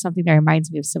 like something that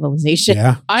reminds me of civilization.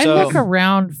 Yeah. I So- look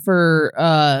around for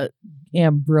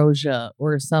ambrosia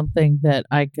or something that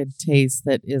I could taste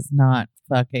that is not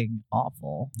fucking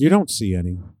awful. You don't see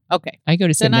any. Okay. I go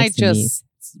to sit Then I next to me. just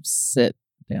sit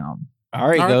down.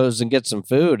 Ari All right. goes and gets some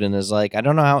food and is like, I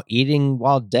don't know how eating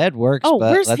while dead works, Oh,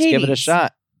 but where's let's give it a Hades?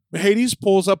 shot. Hades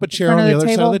pulls up a chair front on of the the other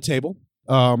side of table?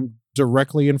 the table,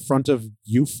 directly in front of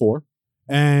you four,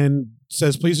 and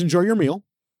says, "Please enjoy your meal."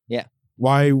 Yeah.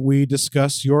 Why we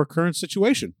discuss your current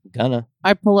situation. Gonna.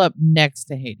 I pull up next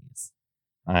to Hades.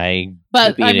 I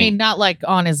But keep I eating. mean, not like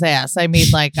on his ass. I mean,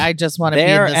 like I just want to be in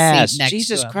Their the ass. seat next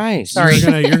Jesus to him. Christ. Sorry.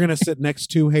 You're gonna sit next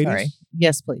to Hades. Sorry.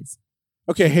 Yes, please.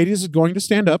 Okay, Hades is going to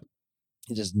stand up,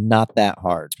 It is not that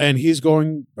hard. and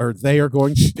they are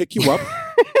going to pick you up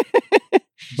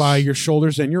by your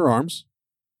shoulders and your arms,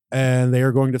 and they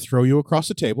are going to throw you across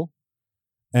the table,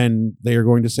 and they are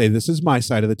going to say, "This is my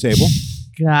side of the table.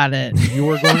 Got it. You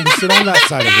are going to sit on that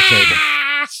side of the table."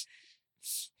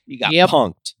 You got Yep.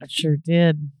 punked. I sure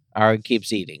did. Ari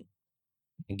keeps eating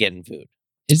and getting food.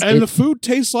 And the food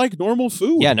tastes like normal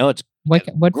food. Yeah, no, it's what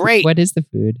great. What is the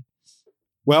food?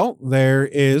 Well, there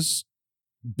is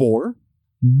boar.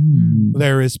 Mm.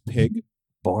 There is pig.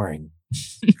 boring.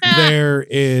 There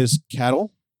is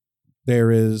cattle.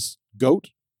 There is goat.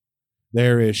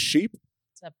 There is sheep.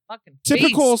 It's a fucking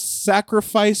Typical feast.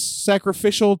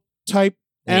 sacrificial type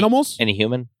animals. Any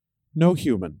human? No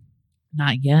human.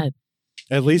 Not yet.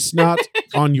 At least not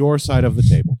on your side of the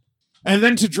table. And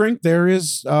then to drink, there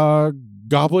is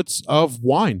goblets of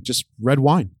wine, just red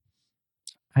wine.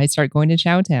 I start going to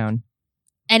Chowtown.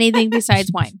 Anything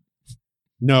besides wine.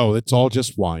 No, it's all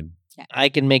just wine. I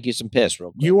can make you some piss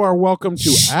real quick. You are welcome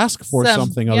to ask for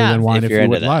something other than wine If if you're you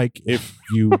into would that. like. If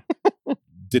you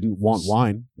didn't want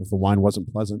wine, if the wine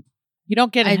wasn't pleasant. You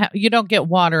don't get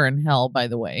water in hell, by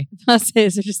the way. I'll say,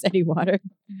 is there just any water?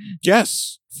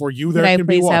 Yes, for you there Could I can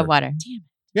be please water. have water?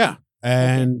 Yeah,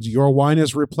 and your wine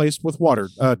is replaced with water.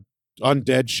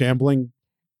 Undead shambling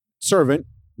servant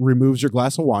removes your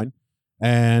glass of wine,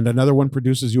 and another one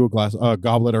produces you a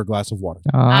goblet or glass of water.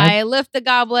 I lift the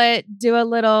goblet, do a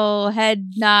little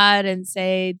head nod, and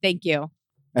say thank you.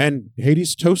 And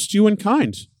Hades toasts you in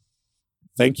kind.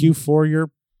 Thank you for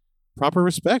your proper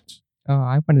respect.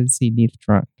 I wanted to see Neith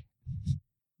drunk.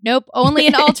 Nope. Only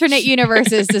in alternate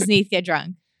universes does Neith get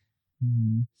drunk.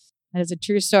 Mm. That is a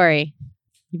true story.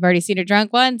 You've already seen her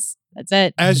drunk once. That's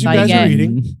it. As That's you all guys are get.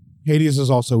 eating, Hades is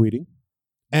also eating.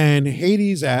 And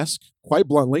Hades asks, quite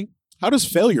bluntly, how does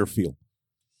failure feel?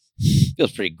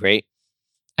 Feels pretty great.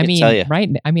 I can tell ya.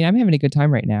 I'm having a good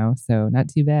time right now, so not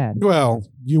too bad. Well,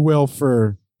 you will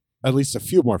for at least a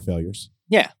few more failures.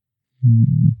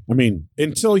 Mm. I mean,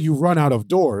 until you run out of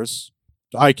doors,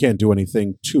 I can't do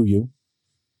anything to you.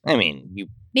 I mean, you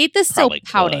Neith is still probably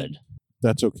pouting. could.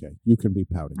 That's okay. You can be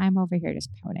pouting. I'm over here just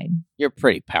pouting. You're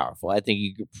pretty powerful. I think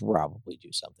you could probably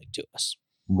do something to us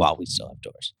while we still have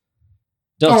doors.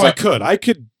 Don't Oh, sell, I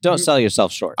could. don't sell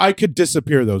yourself short. I could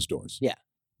disappear those doors. Yeah.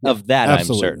 Of that,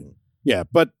 Absolutely. I'm certain. Yeah,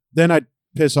 but then I'd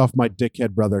piss off my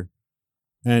dickhead brother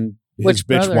and his Which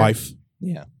bitch brother? wife.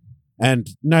 Yeah. And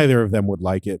neither of them would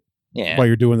like it Yeah. while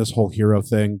you're doing this whole hero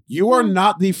thing. You are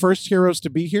not the first heroes to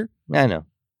be here. I know.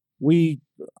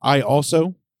 I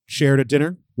also shared a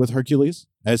dinner with Hercules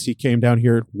as he came down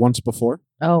here once before.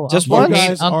 Oh, Just Uncle once? You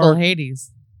guys Uncle are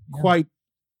Hades. Yeah. Quite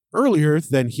earlier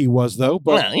than he was, though.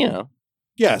 But Well, you know.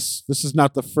 yes, this is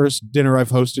not the first dinner I've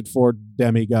hosted for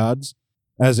demigods,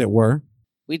 as it were.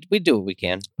 We do what we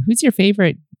can. Who's your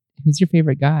favorite? Who's your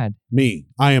favorite god? Me,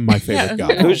 I am my favorite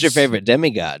god. Who's your favorite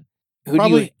demigod? Who do you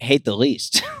Probably- hate the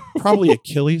least? Probably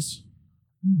Achilles.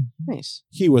 Nice.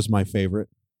 He was my favorite.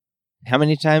 How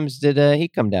many times did he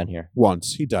come down here?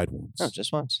 Once. He died once. Oh,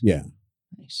 just once. Yeah.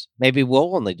 Nice. Maybe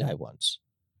we'll only die once.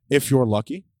 If you're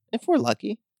lucky. If we're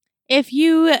lucky. If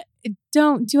you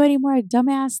don't do any more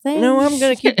dumbass things. No, I'm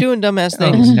going to keep doing dumbass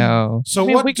Oh things. no! So I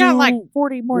mean, what we got like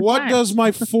 40 more what times. does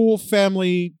my full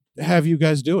family have you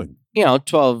guys doing? You know,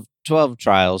 12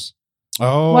 trials.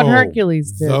 Oh, What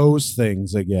Hercules did. Those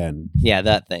things again. Yeah,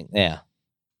 that thing. Yeah.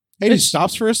 Hey, he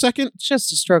stops for a second It's just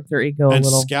to stroke their ego a and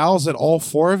little. scowls at all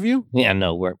four of you. Yeah,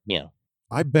 no,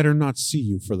 I better not see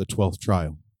you for the 12th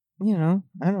trial. I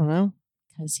don't know.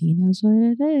 Because he knows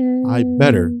what it is. I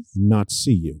better not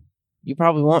see you You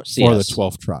probably won't see for us. the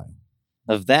 12th trial.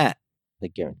 Of that, I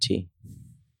guarantee.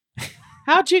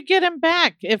 How'd you get him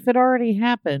back if it already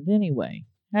happened anyway?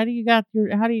 How do you got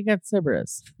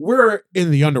Cerberus? We're in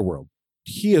the underworld.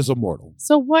 He is immortal.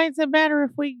 So why does it matter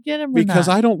if we get him or Because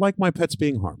not? I don't like my pets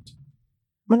being harmed.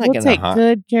 I'm not We'll gonna take harm.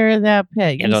 good care of that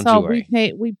pet. Yeah, You don't saw you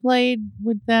worry. we played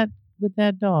with that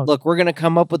dog. Look, we're gonna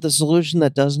come up with a solution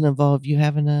that doesn't involve you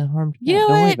having a harmed pet. You know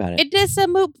Don't worry what? about it. It is a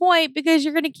moot point because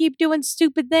you're going to keep doing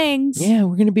stupid things. Yeah,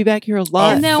 we're gonna be back here a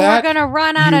lot. And then That we're going to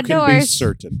run out you of can be doors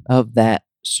certain. Of that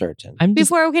certain. I'm just.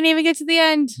 before we can even get to the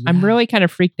end. I'm really kind of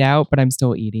freaked out, but I'm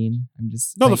still eating. I'm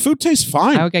just. No, like, the food tastes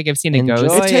fine. I look like I've seen a Enjoy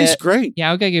ghost. It tastes it. great. Yeah,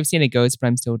 I look like I've seen a ghost, but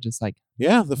I'm still just like.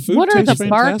 Yeah, the food what are tastes the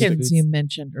fantastic. bargains you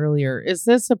mentioned earlier? Is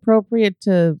this appropriate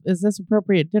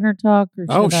dinner talk? Or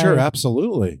Oh, should sure, I-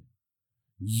 absolutely.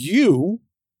 You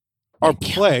are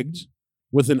plagued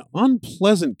with an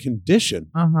unpleasant condition.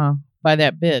 By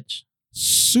that bitch.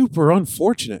 Super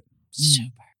unfortunate. Super.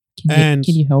 And-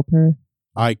 Can you help her?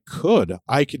 I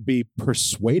could be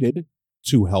persuaded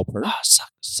to help her. Oh,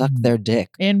 suck their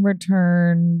dick. In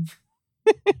return,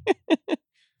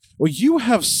 Well, you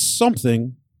have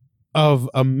something of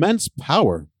immense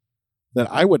power that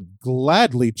I would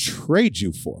gladly trade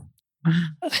you for.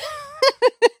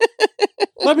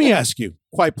 Let me ask you,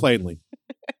 quite plainly,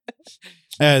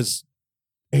 as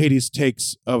Hades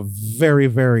takes a very,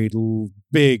 very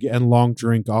big and long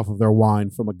drink off of their wine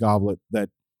from a goblet that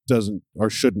doesn't or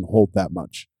shouldn't hold that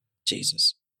much.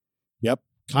 Jesus. Yep,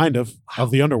 kind of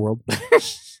the underworld.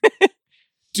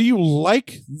 Do you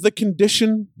like the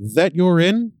condition that you're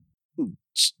in?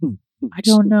 I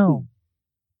don't know.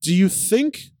 Do you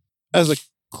think, as a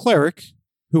cleric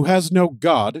who has no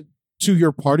god to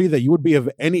your party, that you would be of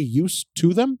any use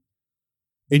to them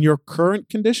in your current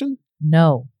condition?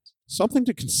 No. Something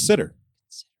to consider.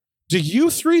 Do you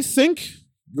three think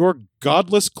your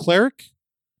godless cleric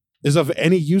is of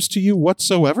any use to you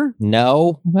whatsoever?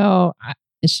 No. Well,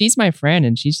 she's my friend,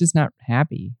 and she's just not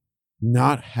happy.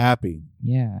 Not happy.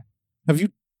 Yeah. Have you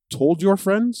told your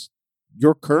friends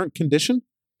your current condition?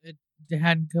 It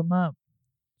hadn't come up.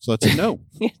 So that's a no.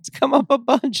 It's come up a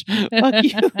bunch. Fuck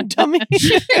you, dummy.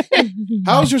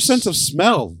 How's your sense of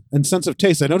smell and sense of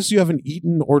taste? I notice you haven't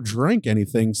eaten or drank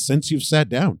anything since you've sat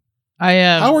down. I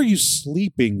How are you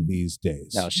sleeping these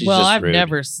days? No, she's well, just I've rude.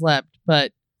 never slept,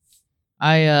 but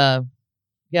I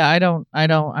don't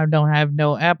have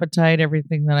no appetite.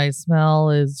 Everything that I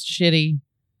smell is shitty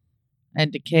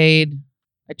and decayed.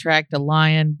 I tracked a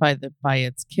lion by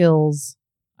its kills.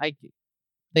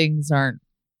 Things aren't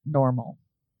normal.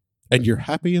 And you're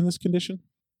happy in this condition?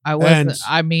 I wasn't. And-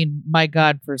 I mean, my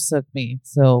God forsook me.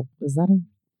 So is that a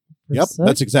Yep, forsook?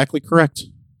 that's exactly correct.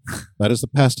 That is the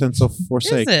past tense of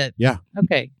forsake. Is it? Yeah.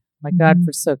 Okay. My God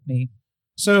forsook me.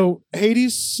 So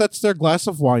Hades sets their glass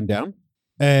of wine down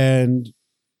and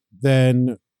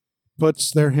then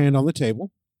puts their hand on the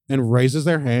table and raises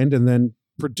their hand, and then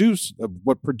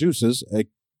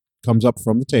comes up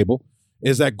from the table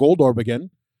is that gold orb again,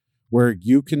 where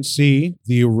you can see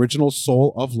the original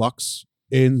soul of Lux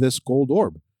in this gold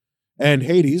orb. And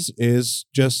Hades is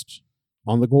just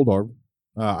on the gold orb.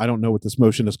 I don't know what this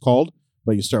motion is called,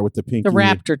 but you start with the pinky. The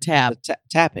raptor tap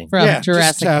Tapping. from just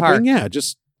Jurassic tapping, Park. Yeah,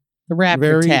 just The raptor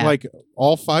very tap. like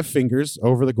all 5 fingers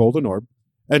over the golden orb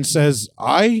and says,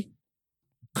 I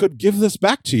could give this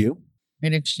back to you.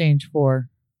 in exchange for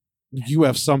You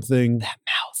have something That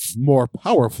mouth. more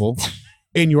powerful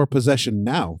in your possession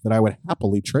now that I would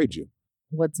happily trade you.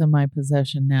 what's in my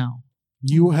possession now.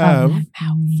 You have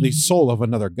Um, the soul of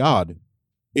another god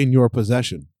in your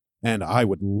possession, and I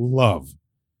would love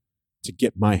to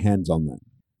get my hands on that.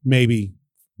 Maybe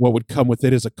what would come with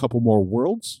it is a couple more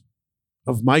worlds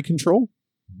of my control,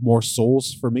 more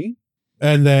souls for me,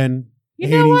 and then You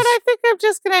know what? Hades- I think I'm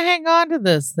just gonna hang on to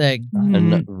this thing.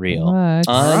 Unreal. Lux.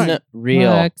 right.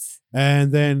 Unreal. Lux.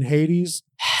 And then Hades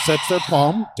sets their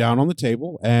palm down on the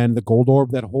table, and the gold orb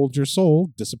that holds your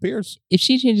soul disappears. If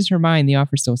she changes her mind, the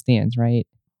offer still stands, right?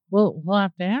 We'll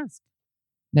have to ask.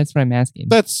 That's what I'm asking.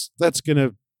 That's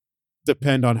gonna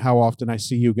depend on how often I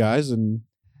see you guys and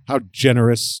how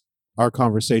generous our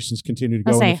conversations continue to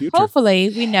go I'll in say, the future. hopefully,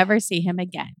 we never see him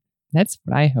again. That's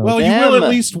what I hope. Well, you will at Them.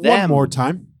 least one Them. more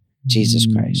time. Jesus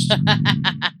Christ.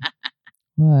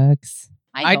 Lux.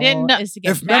 My I goal didn't know- is to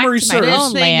get if back memory to my serves- own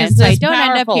This thing land, is so I this don't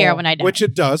end up here powerful. when I die. Which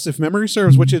it does. If memory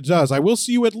serves, which it does, I will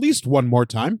see you at least one more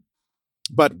time,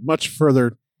 but much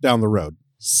further down the road.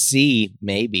 See,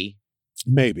 maybe.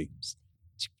 Maybe.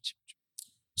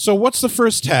 So what's the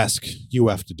first task you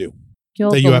have to do?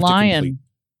 Killed That you the have to lion. complete.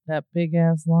 That big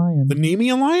ass lion. The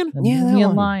Nemean lion? The Yeah, that Nemean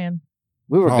one. lion.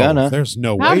 We were Oh, gonna. There's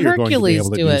no How'd way you're going to be Hercules able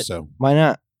to do do it? so. Why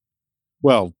not?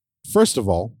 Well, first of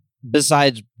all,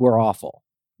 Besides, we're awful.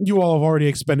 you all have already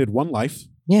expended one life,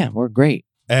 Yeah, we're great.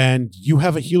 and you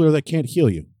have a healer that can't heal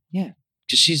you.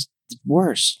 Because she's the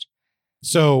worst.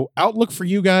 So outlook for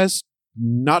you guys,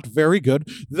 not very good.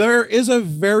 There is a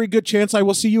very good chance I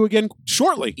will see you again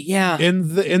shortly Yeah.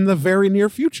 in the very near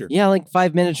future. Yeah, like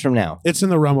 5 minutes from now. It's in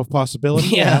the realm of possibility.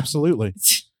 Yeah, Yeah. absolutely.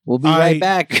 We'll be I right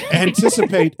back.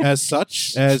 Anticipate as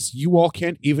such as you all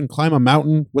can't even climb a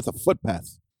mountain with a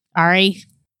footpath. Ari,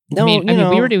 No, I mean, you know,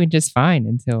 we were doing just fine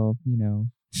until,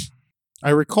 I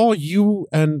recall you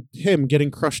and him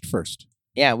getting crushed first.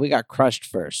 yeah, we got crushed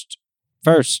first.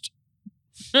 First.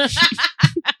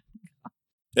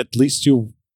 At least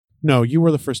you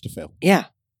were the first to fail. Yeah,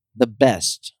 the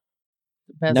best.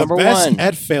 The best. Number the best one.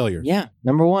 at failure. Yeah,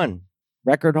 number one.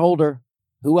 Record holder.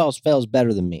 Who else fails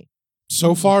better than me?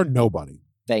 So far, nobody.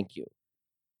 Thank you.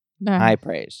 uh, High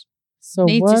praise. So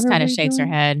Nate what just are kind of we shakes her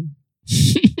doing? head.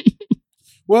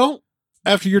 Well,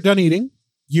 after you're done eating,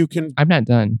 you can. I'm not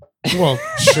done. Well,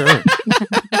 sure.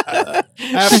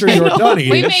 After you're done We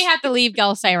eating, may have to leave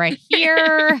Gelsai right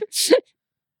here.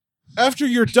 after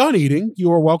you're done eating,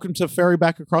 you are welcome to ferry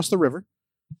back across the river.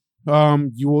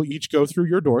 You will each go through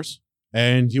your doors,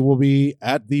 and you will be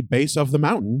at the base of the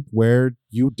mountain where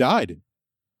you died.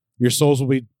 Your souls will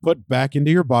be put back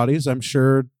into your bodies. I'm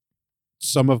sure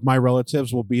some of my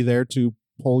relatives will be there to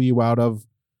pull you out of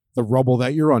the rubble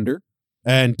that you're under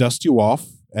and dust you off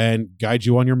and guide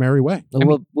you on your merry way.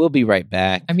 We'll be right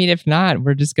back. I mean, if not,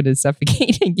 we're just going to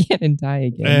suffocate again and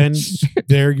die again. And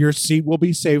there, your seat will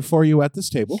be saved for you at this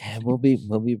table. Yeah, we'll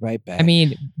be right back. I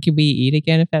mean, can we eat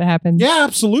again if that happens? Yeah,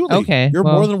 absolutely. Okay, You're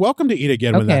well- more than welcome to eat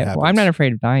again when that Okay, happens. well, I'm not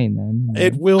afraid of dying then.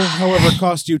 It will, however,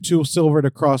 cost you 2 silver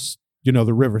to cross,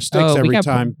 the river Styx every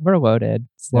time. We're loaded.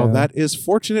 So. Well, that is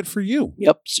fortunate for you.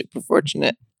 Yep, super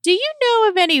fortunate. Do you know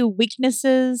of any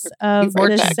weaknesses of Before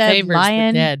the that said Favors the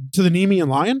lion? dead. To the Nemean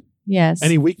lion? Yes.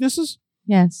 Any weaknesses?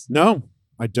 Yes. No,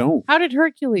 I don't. How did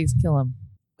Hercules kill him?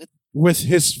 With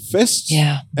his fists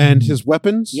Yeah. and his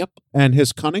weapons Yep. and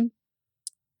his cunning?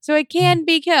 So it can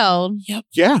be killed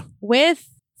Yeah. with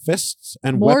Fists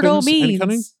and mortal weapons means. and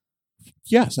cunning?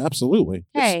 Yes, absolutely.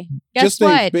 Hey, guess Just a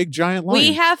what? big giant lion.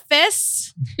 We have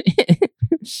fists.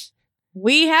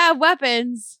 We have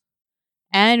weapons.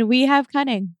 And we have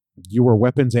cunning. You were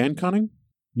weapons and cunning?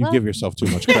 You Well- give yourself too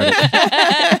much credit.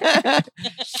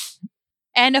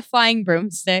 And a flying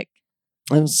broomstick.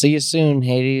 I'll see you soon,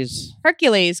 Hades.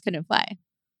 Hercules couldn't fly.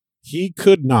 He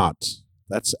could not.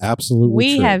 That's absolutely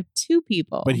We true. have 2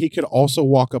 people But he could also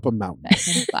walk up a mountain. that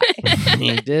can fly.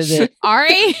 He did it.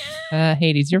 Ari?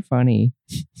 Hades, you're funny.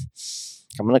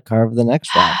 I'm gonna carve the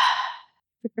next rock.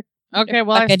 Okay,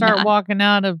 well, I Fucking start not. walking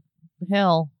out of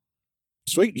hell.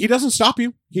 Sweet. He doesn't stop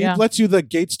you. He Yeah. lets you, the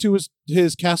gates to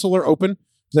his castle are open.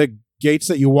 The gates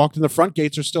that you walked in, the front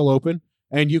gates are still open.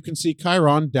 And you can see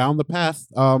Chiron down the path,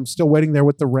 still waiting there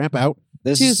with the ramp out.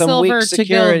 This 2 is some silver weak to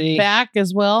security. go back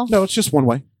as well. No, it's just one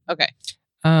way. Okay.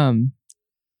 I'm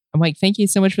like, thank you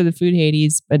so much for the food,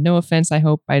 Hades, but no offense, I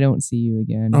hope I don't see you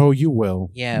again. Oh, you will.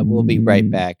 Yeah, we'll be right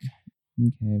Mm. back.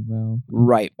 Okay, well.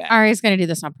 Right back. Ari's going to do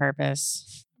this on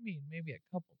purpose. I mean, maybe a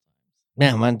couple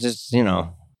times. Yeah, man, just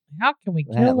How can we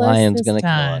kill that us lion's this gonna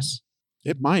time? kill us.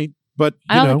 It might. But,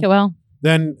 I don't think it will.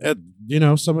 then,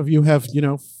 some of you have,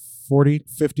 40,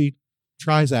 50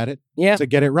 tries at it Yeah. to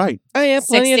get it right. Oh yeah,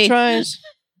 plenty 60. of tries.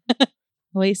 At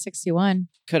least 61.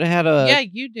 Could have had Yeah, a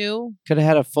you do.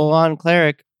 full on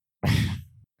cleric.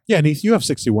 Yeah, Neith, you have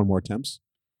 61 more attempts.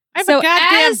 I'm So a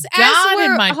goddamn as god we're-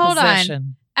 in my hold on.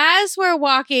 possession. As we're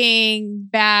walking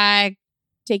back,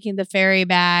 taking the ferry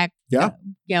back, Yeah.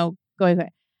 Going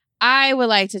back, I would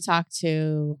like to talk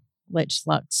to Lich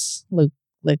Lux. No,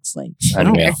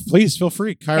 please feel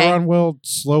free. Chiron will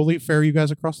slowly ferry you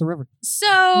guys across the river.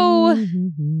 So,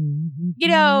 you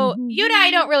and I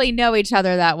don't really know each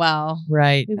other that well.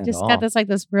 Right. We've At just all. got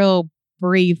this real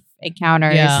brief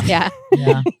encounters. Yeah. Yeah.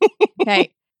 Yeah.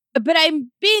 Okay. But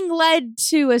I'm being led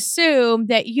to assume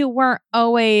that you weren't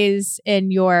always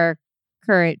in your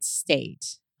current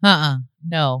state.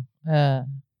 No.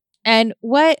 And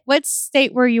what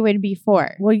state were you in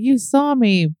before? Well, you saw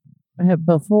me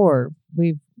before.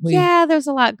 We Yeah, there's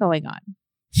a lot going on.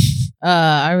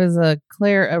 I was a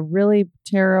really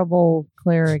terrible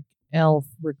cleric elf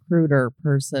recruiter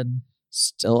person.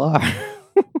 Still are.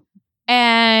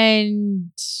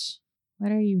 And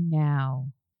what are you now?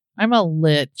 I'm a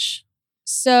lich.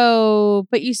 So,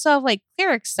 but you still have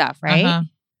cleric stuff, right? Uh-huh.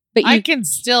 But I you can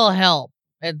still help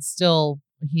and still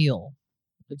heal.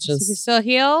 It's so you just can still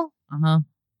heal? uh-huh.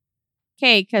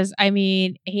 Okay, because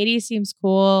Hades seems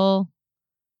cool.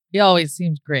 He always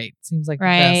seems great. Seems like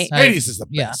Right. the best. Hades is the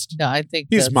Yeah. best. No, I think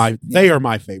They are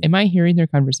my favorite. Am I hearing their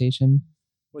conversation?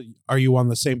 Well, are you on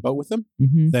the same boat with them?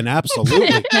 Mm-hmm. Then absolutely.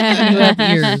 You have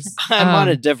ears. I'm on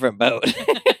a Um, different boat.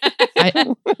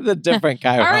 With a different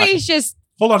Chiron. Ari's just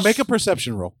Hold on, make a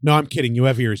perception roll. No, I'm kidding. You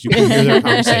have ears. You can hear their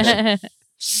conversation.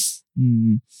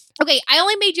 Okay, I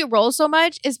only made you roll so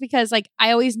much is because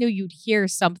I always knew you'd hear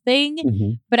something,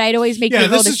 Mhm. but I'd always make Yeah, you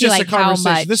roll this to is see just a how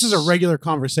conversation. much. This is a regular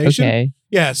conversation. Okay.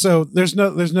 Yeah, so there's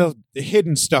no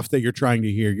hidden stuff that you're trying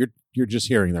to hear. You're just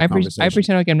hearing their I conversation.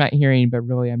 pretend like I'm not hearing, but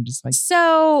really I'm just like,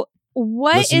 So,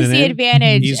 what is Listening the in?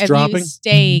 advantage of you Eavesdropping?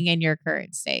 staying in your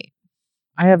current state?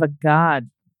 I have a god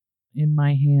in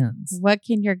my hands. What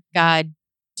can your god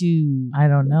do? I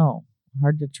don't know.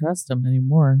 Hard to trust him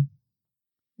anymore.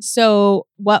 So,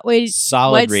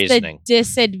 Solid what's reasoning. the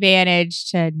disadvantage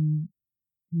to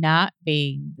not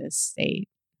being this state?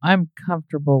 I'm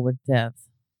comfortable with death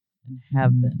and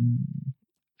have been.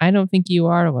 I don't think you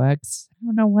are, Lex, I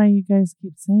don't know why you guys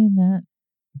keep saying that.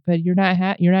 but you're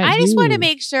not. You're not. I just want to you.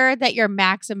 make sure that you're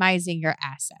maximizing your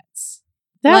assets.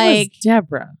 That Like- was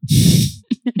Deborah.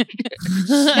 No,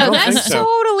 don't that's think so.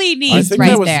 totally I neat think right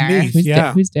that was there. Neith. Who's,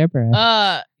 Yeah. who's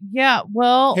Deborah? Yeah,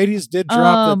 well, Hades did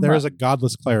drop that there Um, is a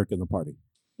godless cleric in the party.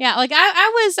 Yeah,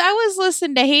 I was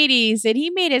listening to Hades and he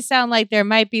made it sound like there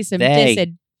might be some They.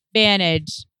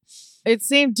 disadvantage. It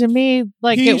seemed to me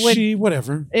like He, it would. she,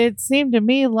 whatever. It seemed to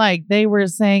me like they were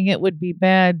saying it would be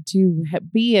bad to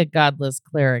be a godless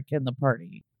cleric in the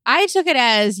party. I took it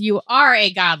as you are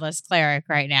a godless cleric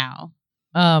right now.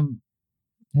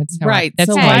 That's how Right.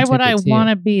 That's So how why took would it I too. want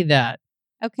to be that?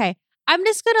 Okay. I'm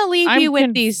just going to leave I'm you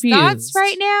with these thoughts confused.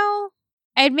 right now.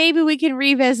 And maybe we can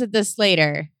revisit this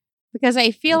later. Because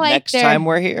I feel like next they're. time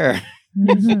we're here.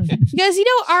 Because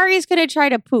Ari's going to try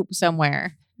to poop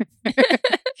somewhere.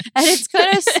 And it's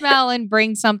going to smell and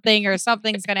bring something, or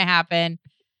something's going to happen.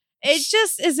 It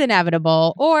just is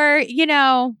inevitable. Or,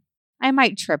 I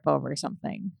might trip over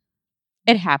something.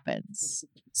 It happens.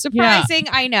 Surprising,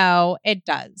 I know. It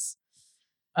does.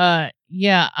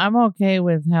 Yeah, I'm okay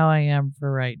with how I am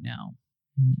for right now.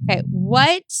 Okay.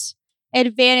 What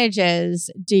advantages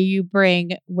do you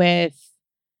bring with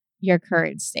your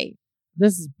current state?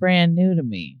 This is brand new to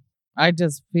me. I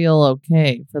just feel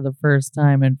okay for the first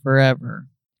time in forever.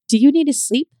 Do you need to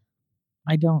sleep?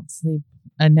 I don't sleep.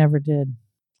 I never did.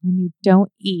 And you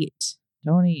don't eat.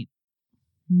 Don't eat.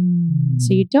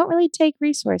 So you don't really take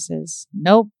resources.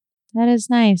 Nope. That is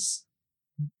nice.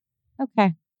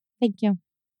 Okay. Thank you.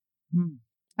 Mm.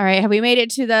 All right. Have we made it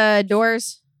to the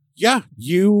doors? Yeah,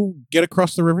 you get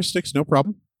across the river Styx, no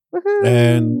problem. Woohoo.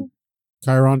 And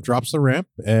Chiron drops the ramp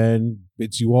and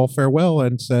bids you all farewell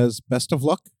and says, best of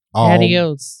luck. I'll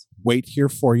Adios. wait here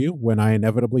for you when I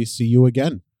inevitably see you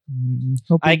again.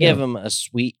 Hope I we give do. him a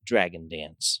sweet dragon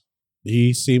dance.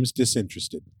 He seems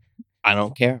disinterested. I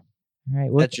don't care. All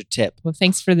right. Well, That's your tip. well,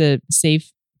 thanks for the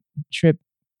safe trip,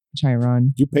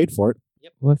 Chiron. You paid for it.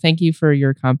 Well, thank you for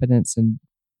your competence and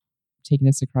taking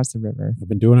us across the river. I've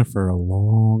been doing it for a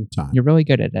long time. You're really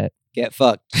good at it. Get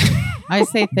fucked. I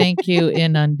say thank you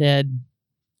in undead.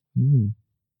 Ooh.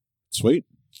 Sweet.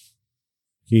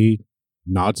 He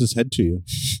nods his head to you.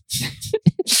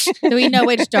 Do we know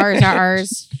which doors are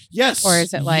ours? Yes. Or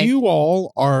is it like- you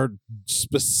all are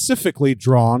specifically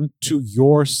drawn to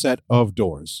your set of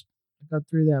doors. Go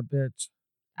through that bitch.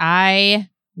 I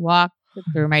walk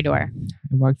through my door.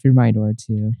 I walked through my door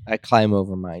too. I climb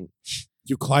over mine.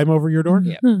 You climb over your door?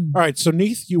 Yeah. All right, so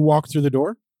Neith, you walk through the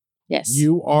door. Yes.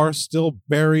 You are still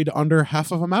buried under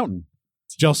half of a mountain.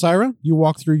 Jelsira, you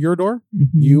walk through your door. Mhm.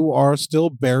 You are still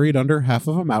buried under half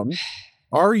of a mountain.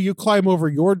 Ari, you climb over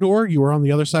your door. You are on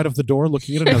the other side of the door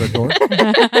looking at another door.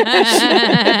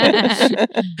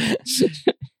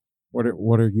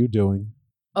 What are you doing?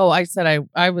 Oh, I said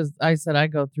I said I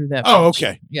go through that. Oh, bitch.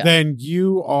 okay. Yeah. Then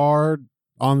you are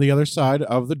on the other side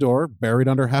of the door, buried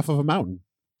under half of a mountain.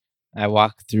 I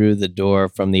walk through the door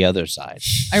from the other side.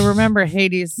 I remember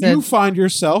Hades said, You find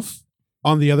yourself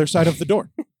on the other side of the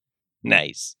door.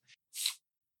 Nice.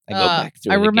 I go back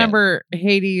through I it again. remember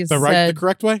Hades The said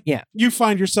correct way? Yeah. You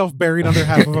find yourself buried under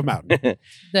half of a mountain. that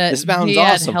This mountain's he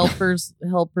had awesome.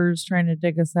 helpers trying to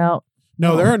dig us out.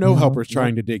 No, there are no No. helpers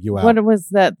trying to dig you out. What was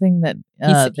that thing that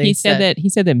He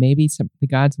said that maybe the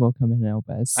gods will come and help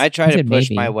us. I try He to said push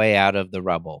maybe. my way out of the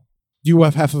rubble. You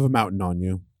have half of a mountain on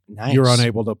you. Nice. You're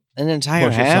unable to An entire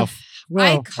push half. yourself. I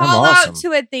Well, call I'm out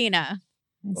awesome. to Athena. I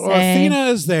Well, say, Athena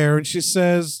is there and she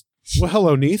says, well,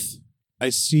 hello, Neith. I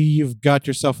see you've got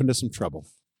yourself into some trouble.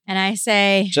 and I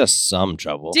say, Just some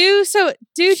trouble. due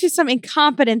to some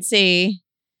incompetency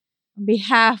on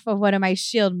behalf of one of my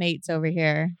shield mates over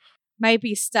here, might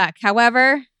be stuck.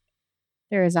 However,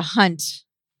 there is a hunt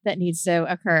that needs to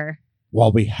occur. Well,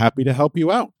 I'll be happy to help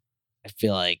you out. I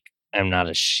feel like I'm not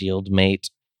a shield mate.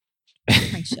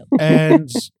 My shield. And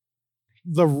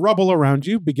the rubble around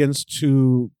you begins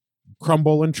to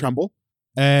crumble and tremble.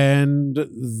 And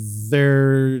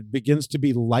there begins to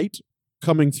be light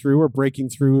coming through or breaking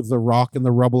through the rock and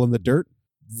the rubble and the dirt.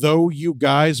 Though you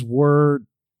guys were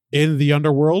in the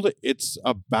underworld, it's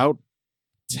about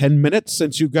 10 minutes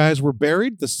since you guys were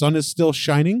buried. The sun is still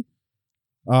shining.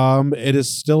 It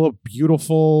is still a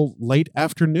beautiful late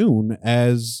afternoon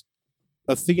as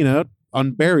Athena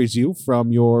unburies you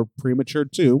from your premature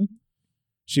tomb.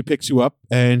 She picks you up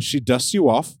and she dusts you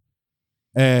off.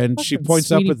 And she Fucking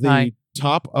points up sweetie at the pie.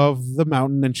 top of the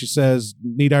mountain and she says,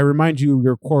 need I remind you,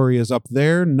 your quarry is up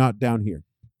there, not down here.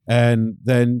 And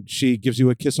then she gives you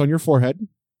a kiss on your forehead.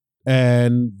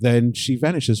 And then she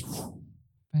vanishes.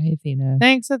 Bye, Athena.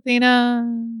 Thanks,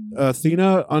 Athena.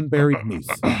 Athena unburied Neith.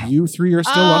 You three are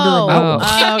still under a mountain.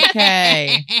 Oh,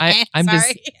 okay. I'm just-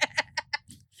 Sorry.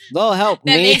 They'll help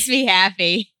That me. makes me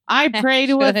happy. I pray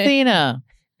to Should. Athena.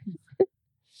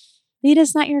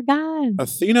 Leda's not your god.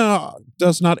 Athena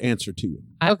does not answer to you.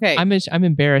 Okay. I'm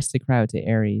embarrassed to cry out to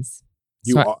Ares.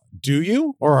 You So are, do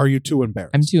you, or are you too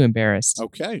embarrassed? I'm too embarrassed.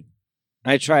 Okay.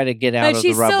 I try to get out But of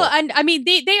she's the rubble. still. I mean,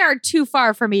 they are too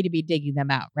far for me to be digging them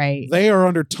out, right? They are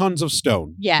under tons of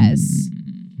stone. Yes.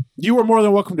 You are more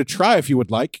than welcome to try if you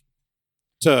would like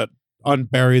to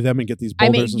unbury them and get these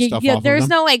boulders and stuff off there's of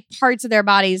them. no like parts of their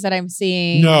bodies that I'm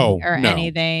seeing No, or no.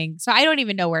 anything. So I don't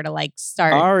even know where to like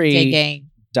start Ari-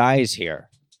 digging. Dies here.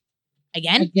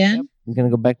 Again? Again? I'm gonna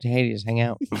go back to Hades, hang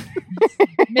out.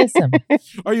 Miss him.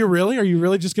 Are you really? Are you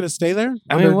really just going to stay there?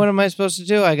 I mean, what am I supposed to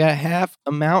do? I got half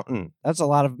a mountain. That's a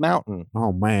lot of mountain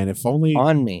Oh man, if only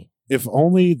on me.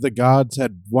 the gods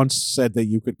had once said that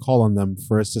you could call on them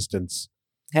for assistance.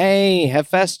 Hey,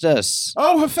 Hephaestus.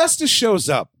 Oh, Hephaestus shows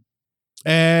up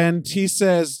and he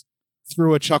says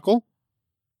through a chuckle,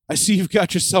 I see you've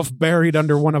got yourself buried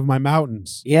under one of my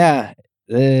mountains. Yeah,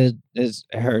 it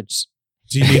hurts.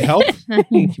 Do you need help?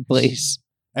 Please.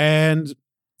 And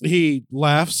he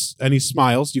laughs and he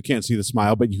smiles. You can't see the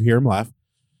smile, but you hear him laugh.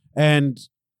 And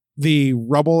the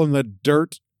rubble and the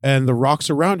dirt and the rocks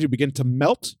around you begin to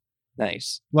melt,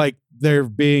 Nice. like they're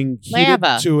being heated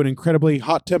Lava. to an incredibly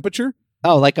hot temperature.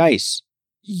 Oh, like ice.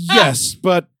 Yes,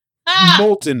 but Ah!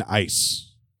 molten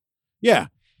ice. Yeah,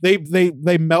 they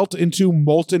melt into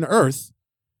molten earth,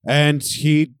 and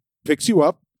he picks you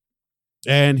up,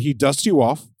 and he dusts you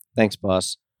off, Thanks,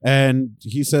 boss. and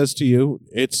he says to you,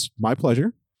 "It's my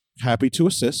pleasure. Happy to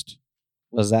assist."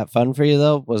 Was that fun for you,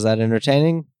 though? Was that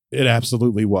entertaining? It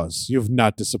absolutely was. You've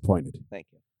not disappointed. Thank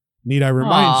you. Need I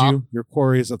remind Aw. you, your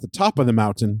quarry is at the top of the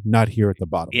mountain, not here at the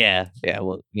bottom. Yeah,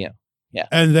 well, yeah.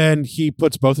 And then he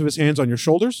puts both of his hands on your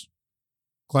shoulders,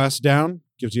 clasps down,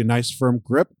 gives you a nice firm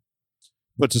grip,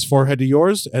 puts his forehead to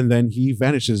yours, and then he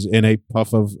vanishes in a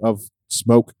puff of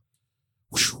smoke.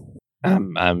 I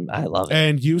love it.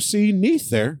 And you see Neath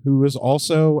there, who is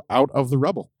also out of the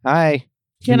rubble. Hi.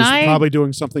 She Can was I- probably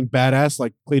doing something badass,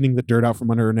 like cleaning the dirt out from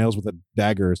under her nails with a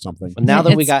dagger or something. Well, now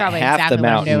that we It's got probably half exactly the what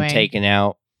I'm mountain doing. taken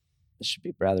out, this should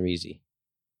be rather easy.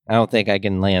 I don't think I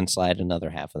can landslide another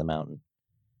half of the mountain.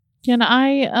 Can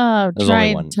I There's try only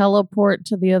and one. teleport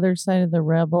to the other side of the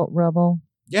rubble?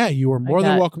 Yeah, you are more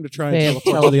than got welcome to try and failed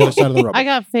teleport to the other side of the rubble. I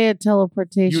got Feyad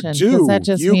teleportation. You do. Does that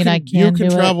just you mean can, I can you do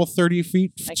travel 30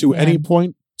 feet I to any can.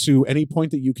 point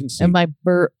that you can see. it? And my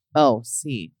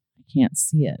see. I can't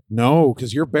see it. No,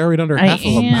 because you're buried under I half of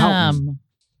a mountain.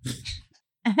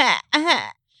 am.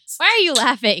 Why are you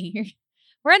laughing?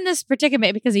 We're in this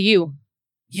predicament because of you.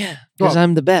 Yeah, because Well,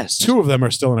 I'm the best. Two of them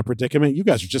are still in a predicament. You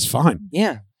guys are just fine.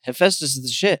 Yeah, Hephaestus is the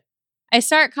shit. I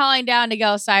start calling down to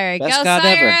Gelsira. Best god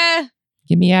ever. Gelsira,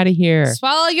 Get me out of here.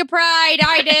 swallow your pride.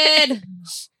 I did.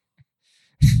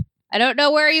 I don't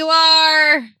know where you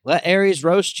are. Let Ares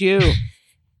roast you.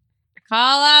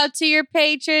 Call out to your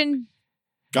patron.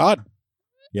 God.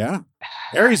 Yeah.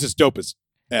 Ares is dope as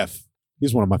F.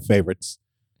 He's one of my favorites.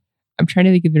 I'm trying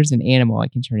to think if there's an animal I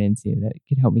can turn into that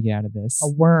could help me get out of this. A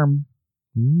worm.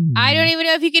 Ooh. I don't even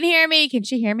know if you can hear me. Can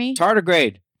she hear me?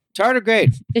 Tardigrade.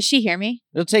 Does she hear me?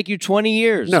 It'll take you 20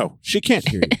 years. No, she can't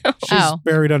hear you. She's Oh.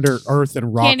 buried under earth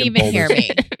and rock Can't and even hear boulders.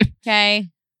 me. Okay.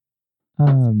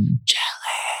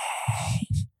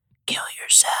 Kill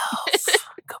yourself.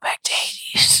 Go back to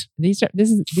Hades.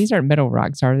 These aren't metal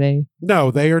rocks, are they?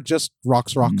 No, they are just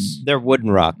rocks. They're wooden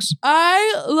rocks.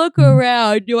 I look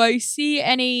around. Do I see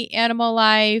any animal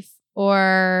life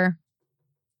or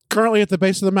Currently at the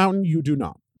base of the mountain, you do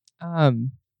not.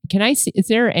 Can I see? Is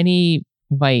there any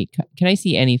light? Can I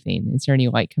see anything? Is there any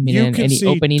light coming You in? can Any see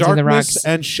openings in the darkness rocks?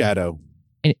 and shadow.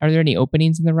 Are there any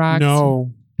openings in the rocks?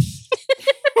 No.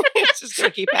 It's just going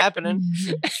to keep happening.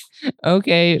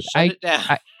 Okay, Shut it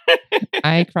down.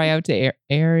 I cry out to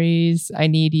Ares. I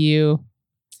need you.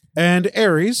 And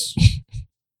Ares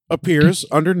appears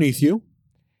underneath you.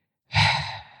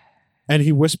 And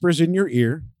he whispers in your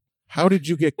ear, "How did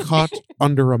you get caught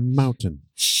under a mountain?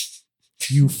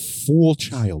 You fool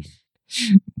child."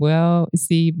 Well,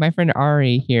 see, my friend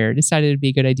Ari here decided it'd be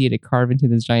a good idea to carve into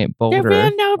this giant boulder.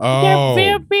 Oh,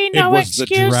 there will be it no was the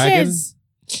dragon? excuses.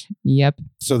 Yep.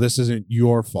 So this isn't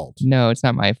your fault. No, it's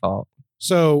not my fault.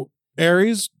 So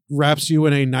Ares wraps you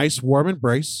in a nice warm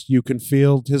embrace. You can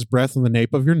feel his breath on the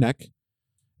nape of your neck.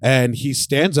 And he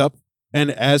stands up. And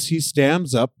as he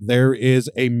stands up, there is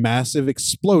a massive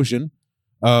explosion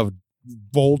of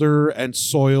boulder and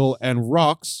soil and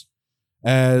rocks.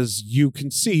 As you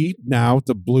can see now,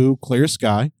 the blue, clear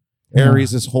sky.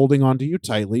 Ares is holding onto you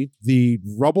tightly. The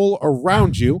rubble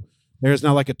around you, there's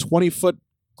now like a 20-foot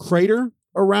crater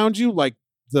around you. Like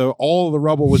all of the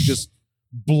rubble was just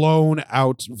blown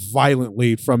out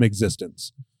violently from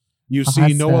existence. You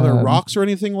see no other Awesome. rocks or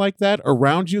anything like that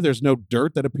around you. There's no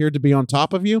dirt that appeared to be on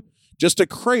top of you. Just a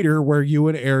crater where you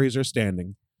and Ares are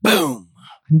standing. Boom.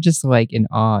 I'm just like in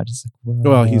awe. Just like, whoa.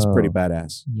 Well, he's pretty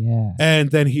badass. Yeah.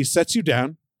 And then he sets you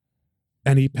down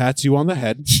and he pats you on the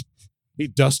head. He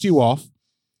dusts you off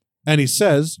and he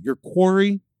says, your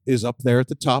quarry is up there at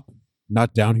the top,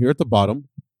 not down here at the bottom.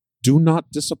 Do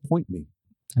not disappoint me.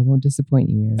 I won't disappoint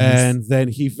you, Aries. And then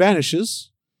he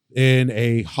vanishes in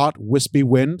a hot, wispy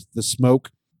wind. The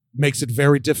smoke makes it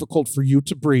very difficult for you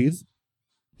to breathe.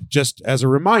 Just as a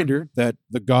reminder that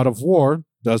the god of war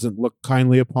doesn't look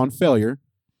kindly upon failure.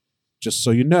 Just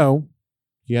so you know,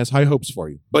 he has high hopes for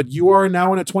you. But you are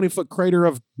now in a 20-foot crater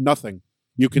of nothing.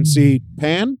 You can see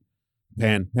Pan's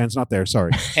not there,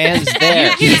 sorry. Pan's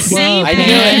there. You can see I knew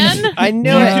Pan. it. I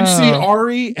knew You it. can see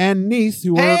Ari and Neith,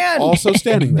 who are Pan! also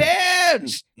standing there. Pan!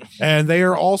 And they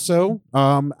are also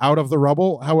out of the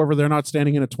rubble. However, they're not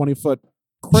standing in a 20-foot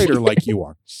crater like you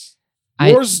are.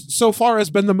 Yours so far has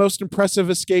been the most impressive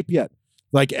escape yet.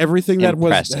 Like everything that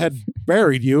had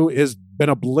buried you has been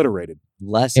obliterated.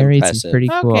 Less Aries impressive. is pretty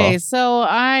cool. Okay, so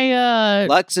I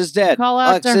Lux is dead. call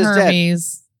out Lux to is dead.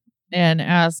 Hermes and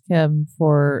ask him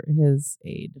for his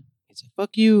aid. He's like,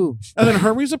 fuck you. And then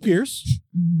Hermes appears,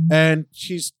 and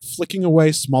she's flicking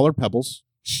away smaller pebbles,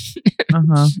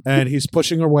 Uh-huh. and he's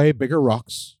pushing away bigger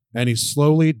rocks, and he's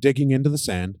slowly digging into the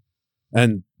sand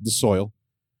and the soil.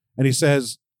 And he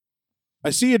says,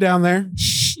 I see you down there.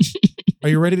 Are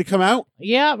you ready to come out?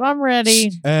 Yep, I'm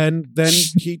ready. And then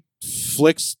he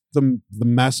flicks the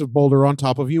massive boulder on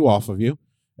top of you off of you,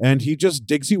 and he just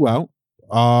digs you out.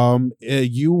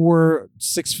 You were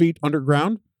 6 feet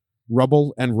underground,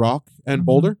 rubble and rock and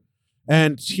boulder,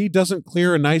 and he doesn't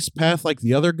clear a nice path like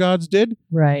the other gods did.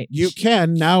 Right. You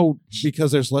can now,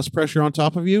 because there's less pressure on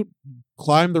top of you,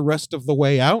 climb the rest of the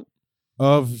way out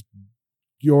of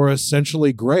your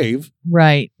essentially grave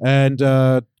Right. and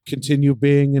continue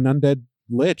being an undead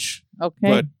lich. Okay.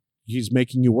 But he's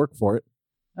making you work for it.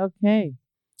 Okay.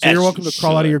 So you're As welcome to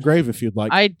crawl out of your grave if you'd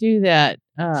like. I do that.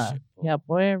 Yeah,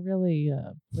 boy, I really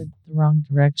went the wrong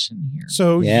direction here.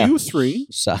 So Yeah. you three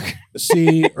Suck.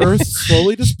 see Earth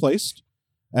slowly displaced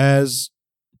as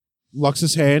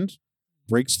Lux's hand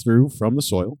breaks through from the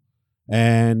soil,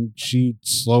 and she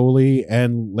slowly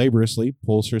and laboriously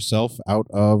pulls herself out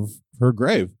of her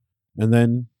grave, and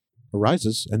then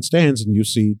arises and stands, and you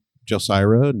see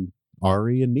Jelsira and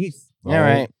Ari and Neith. All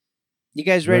right. You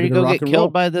guys ready to go rock get and killed roll.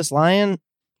 by this lion?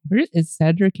 Where is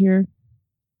Cedric here?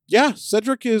 Yeah,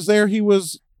 Cedric is there.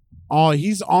 He's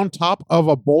on top of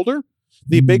a boulder,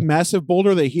 the big massive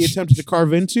boulder that he attempted to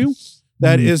carve into,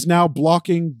 that is now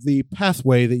blocking the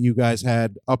pathway that you guys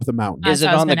had up the mountain. Is That's what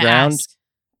it I was on the gonna ground? ask.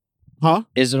 Huh?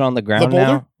 Is it on the ground boulder?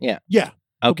 now? Yeah. Yeah.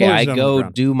 Okay, boulder's I on the go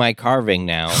ground. do my carving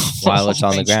now while it's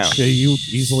on the ground. Yeah, you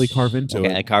easily carve into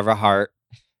Okay, I it. carve a heart,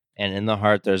 and in the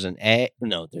heart there's an A.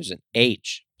 No, there's an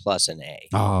H plus an A.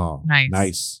 Oh, Nice.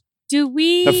 nice. Do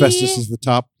we Hephaestus is the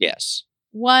top. Yes.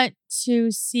 want to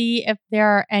see if there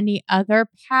are any other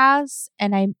paths?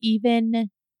 And I'm even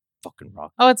Fucking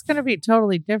rock. Oh, it's going to be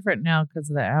totally different now because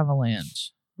of the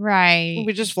avalanche. right.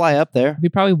 We just fly up there. We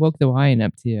probably woke the lion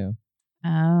up too.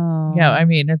 Oh, Yeah, I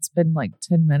mean, it's been like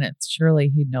 10 minutes. Surely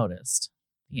he noticed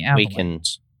the We avalanche. can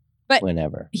But-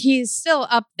 whenever. he's still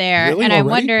up there, Really? and I'm Already?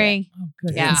 wondering. Oh,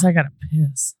 goodness. Yeah. I got to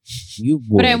piss. You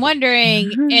would. But I'm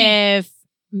wondering if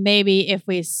maybe if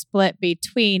we split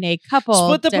between a couple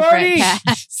Split the different party!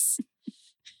 paths,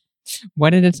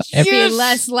 What did it? be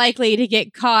less likely to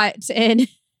get caught in.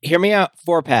 Hear me out.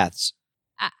 4 paths.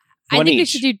 I One think we each.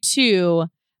 should do 2,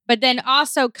 but then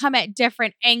also come at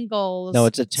different angles. No,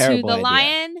 it's a to terrible the idea.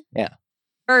 lion. Yeah.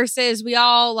 Versus we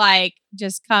all like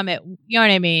just come at, you know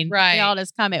what I mean? Right. We all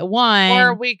just come at one.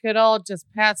 Or we could all just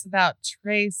pass without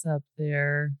trace up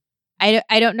there. I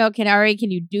don't know.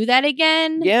 Can you do that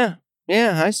again? Yeah.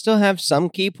 Yeah. I still have some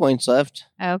key points left.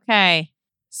 Okay.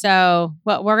 So,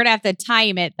 but we're going to have to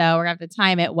time it though. We're going to have to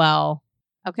time it well.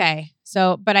 Okay.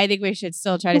 So, but I think we should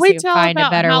still try to Can we see if tell find a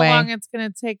about better how way. long it's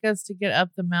going to take us to get up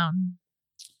the mountain?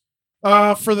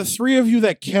 For the 3 of you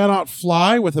that cannot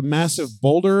fly with a massive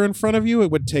boulder in front of you, it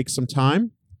would take some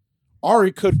time.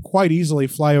 Ari could quite easily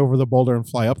fly over the boulder and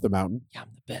fly up the mountain, Yeah, I'm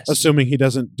the best. assuming he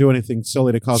doesn't do anything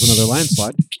silly to cause another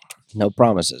landslide. No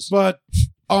promises. But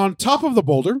on top of the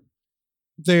boulder,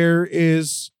 there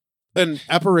is an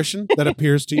apparition that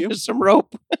appears to you. Here's some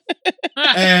rope.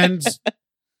 And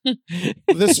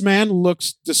this man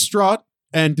looks distraught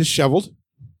and disheveled,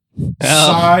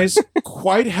 sighs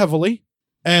quite heavily,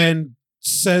 and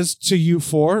says to you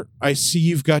 4, I see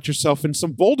you've got yourself in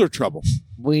some boulder trouble.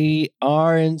 We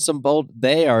are in some boulder.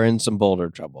 They are in some boulder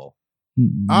trouble.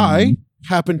 I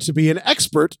happen to be an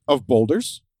expert of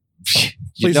boulders. You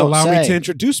Please don't allow me say. to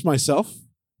introduce myself.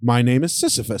 My name is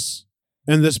Sisyphus,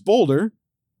 and this boulder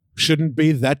shouldn't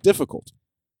be that difficult.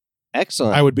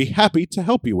 Excellent. I would be happy to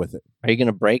help you with it. Are you going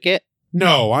to break it?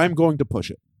 No, I'm going to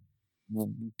push it.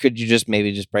 Could you just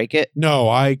break it? No,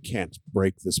 I can't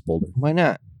break this boulder. Why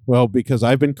not? Well, because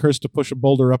I've been cursed to push a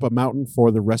boulder up a mountain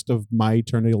for the rest of my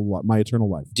eternal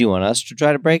life. Do you want us to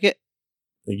try to break it?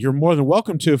 You're more than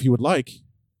welcome to if you would like.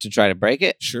 To try to break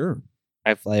it? Sure.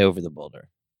 I fly over the boulder.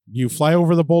 You fly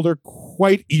over the boulder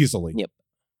quite easily. Yep.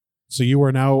 So you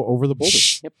are now over the boulder.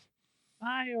 Yep.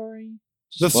 Bye, Ori.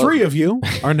 The three of you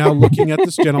are now looking at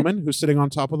this gentleman who's sitting on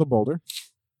top of the boulder.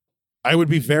 I would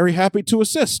be very happy to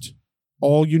assist.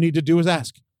 All you need to do is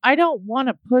ask. I don't want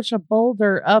to push a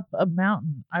boulder up a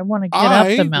mountain. I want to get up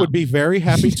the mountain. I would be very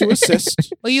happy to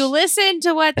assist. Will you listen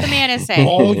to what the man is saying?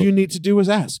 All you need to do is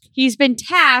ask. He's been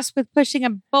tasked with pushing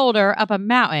a boulder up a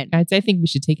mountain. Guys, I think we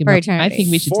should take him For up. eternity. I think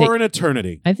we should For an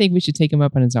eternity. I think we should take him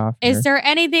up on his offer. Is there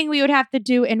anything we would have to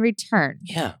do in return?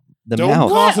 Yeah. The Don't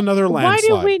mouth. cause another Why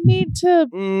landslide. do we need to?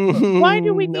 Why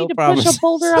do we need to push a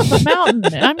boulder up a mountain?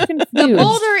 I'm confused. The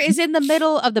boulder is in the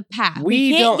middle of the path. We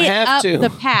can't don't get have up to.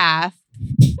 the path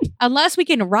unless we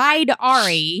can ride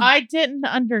Ari. I didn't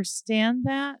understand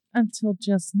that until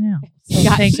just now. So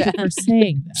thank you Gotcha. for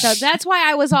saying that. So that's why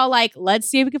I was all like, let's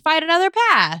see if we can find another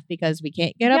path because we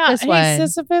can't get up this hey, way.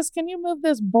 Sisyphus, can you move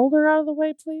this boulder out of the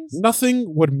way, please?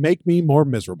 Nothing would make me more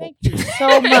miserable. Thank you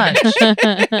so much.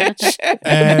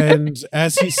 And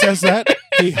as he says that,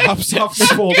 he hops off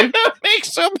the boulder. Make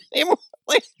so many more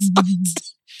places.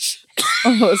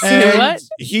 Oh, see And what?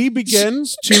 he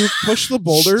begins to push the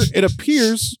boulder. It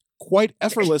appears quite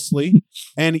effortlessly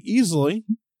and easily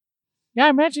Yeah, I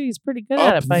imagine he's pretty good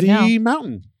at up it by now. the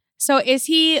mountain. So is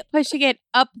he pushing it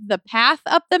up the path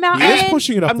up the He mountain? is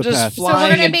pushing it up I'm the just path. So we're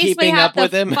flying gonna and basically keeping have up to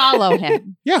with him. follow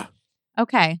him. Yeah.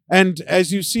 Okay. And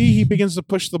as you see, he begins to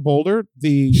push the boulder.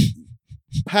 The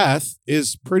path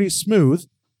is pretty smooth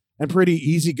and pretty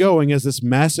easygoing as this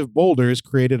massive boulder has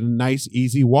created a nice,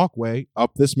 easy walkway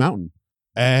up this mountain.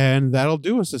 And that'll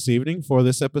do us this evening for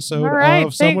this episode All right,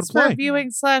 of Some Would thanks for Play.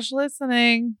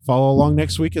 viewing/listening. Follow along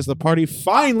next week as the party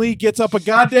finally gets up a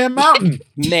goddamn mountain.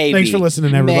 Maybe. Thanks for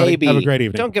listening, everybody. Maybe. Have a great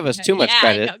evening. Don't give us too much Yeah,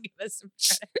 credit. don't give us some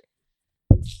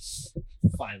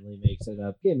credit. Finally makes it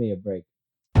up. Give me a break.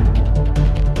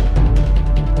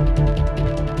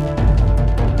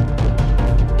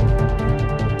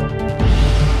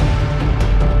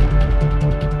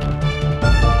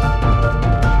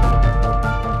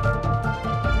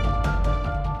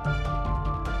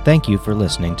 Thank you for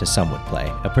listening to Some Would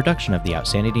Play, a production of the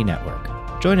Outsanity Network.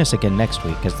 Join us again next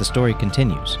week as the story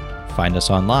continues. Find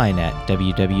us online at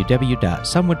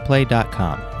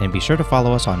www.somewouldplay.com and be sure to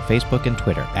follow us on Facebook and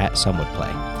Twitter at Some Would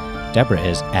Play. Deborah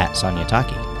is at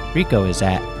Sonyataki. Rico is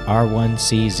at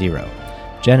R1C0.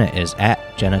 Jenna is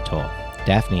at Jenna Toll.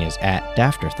 Daphne is at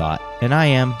Dafterthought. And I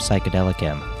am Psychedelic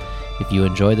M. If you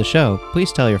enjoy the show,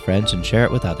 please tell your friends and share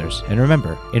it with others. And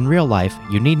remember, in real life,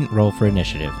 you needn't roll for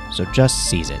initiative, so just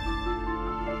seize it.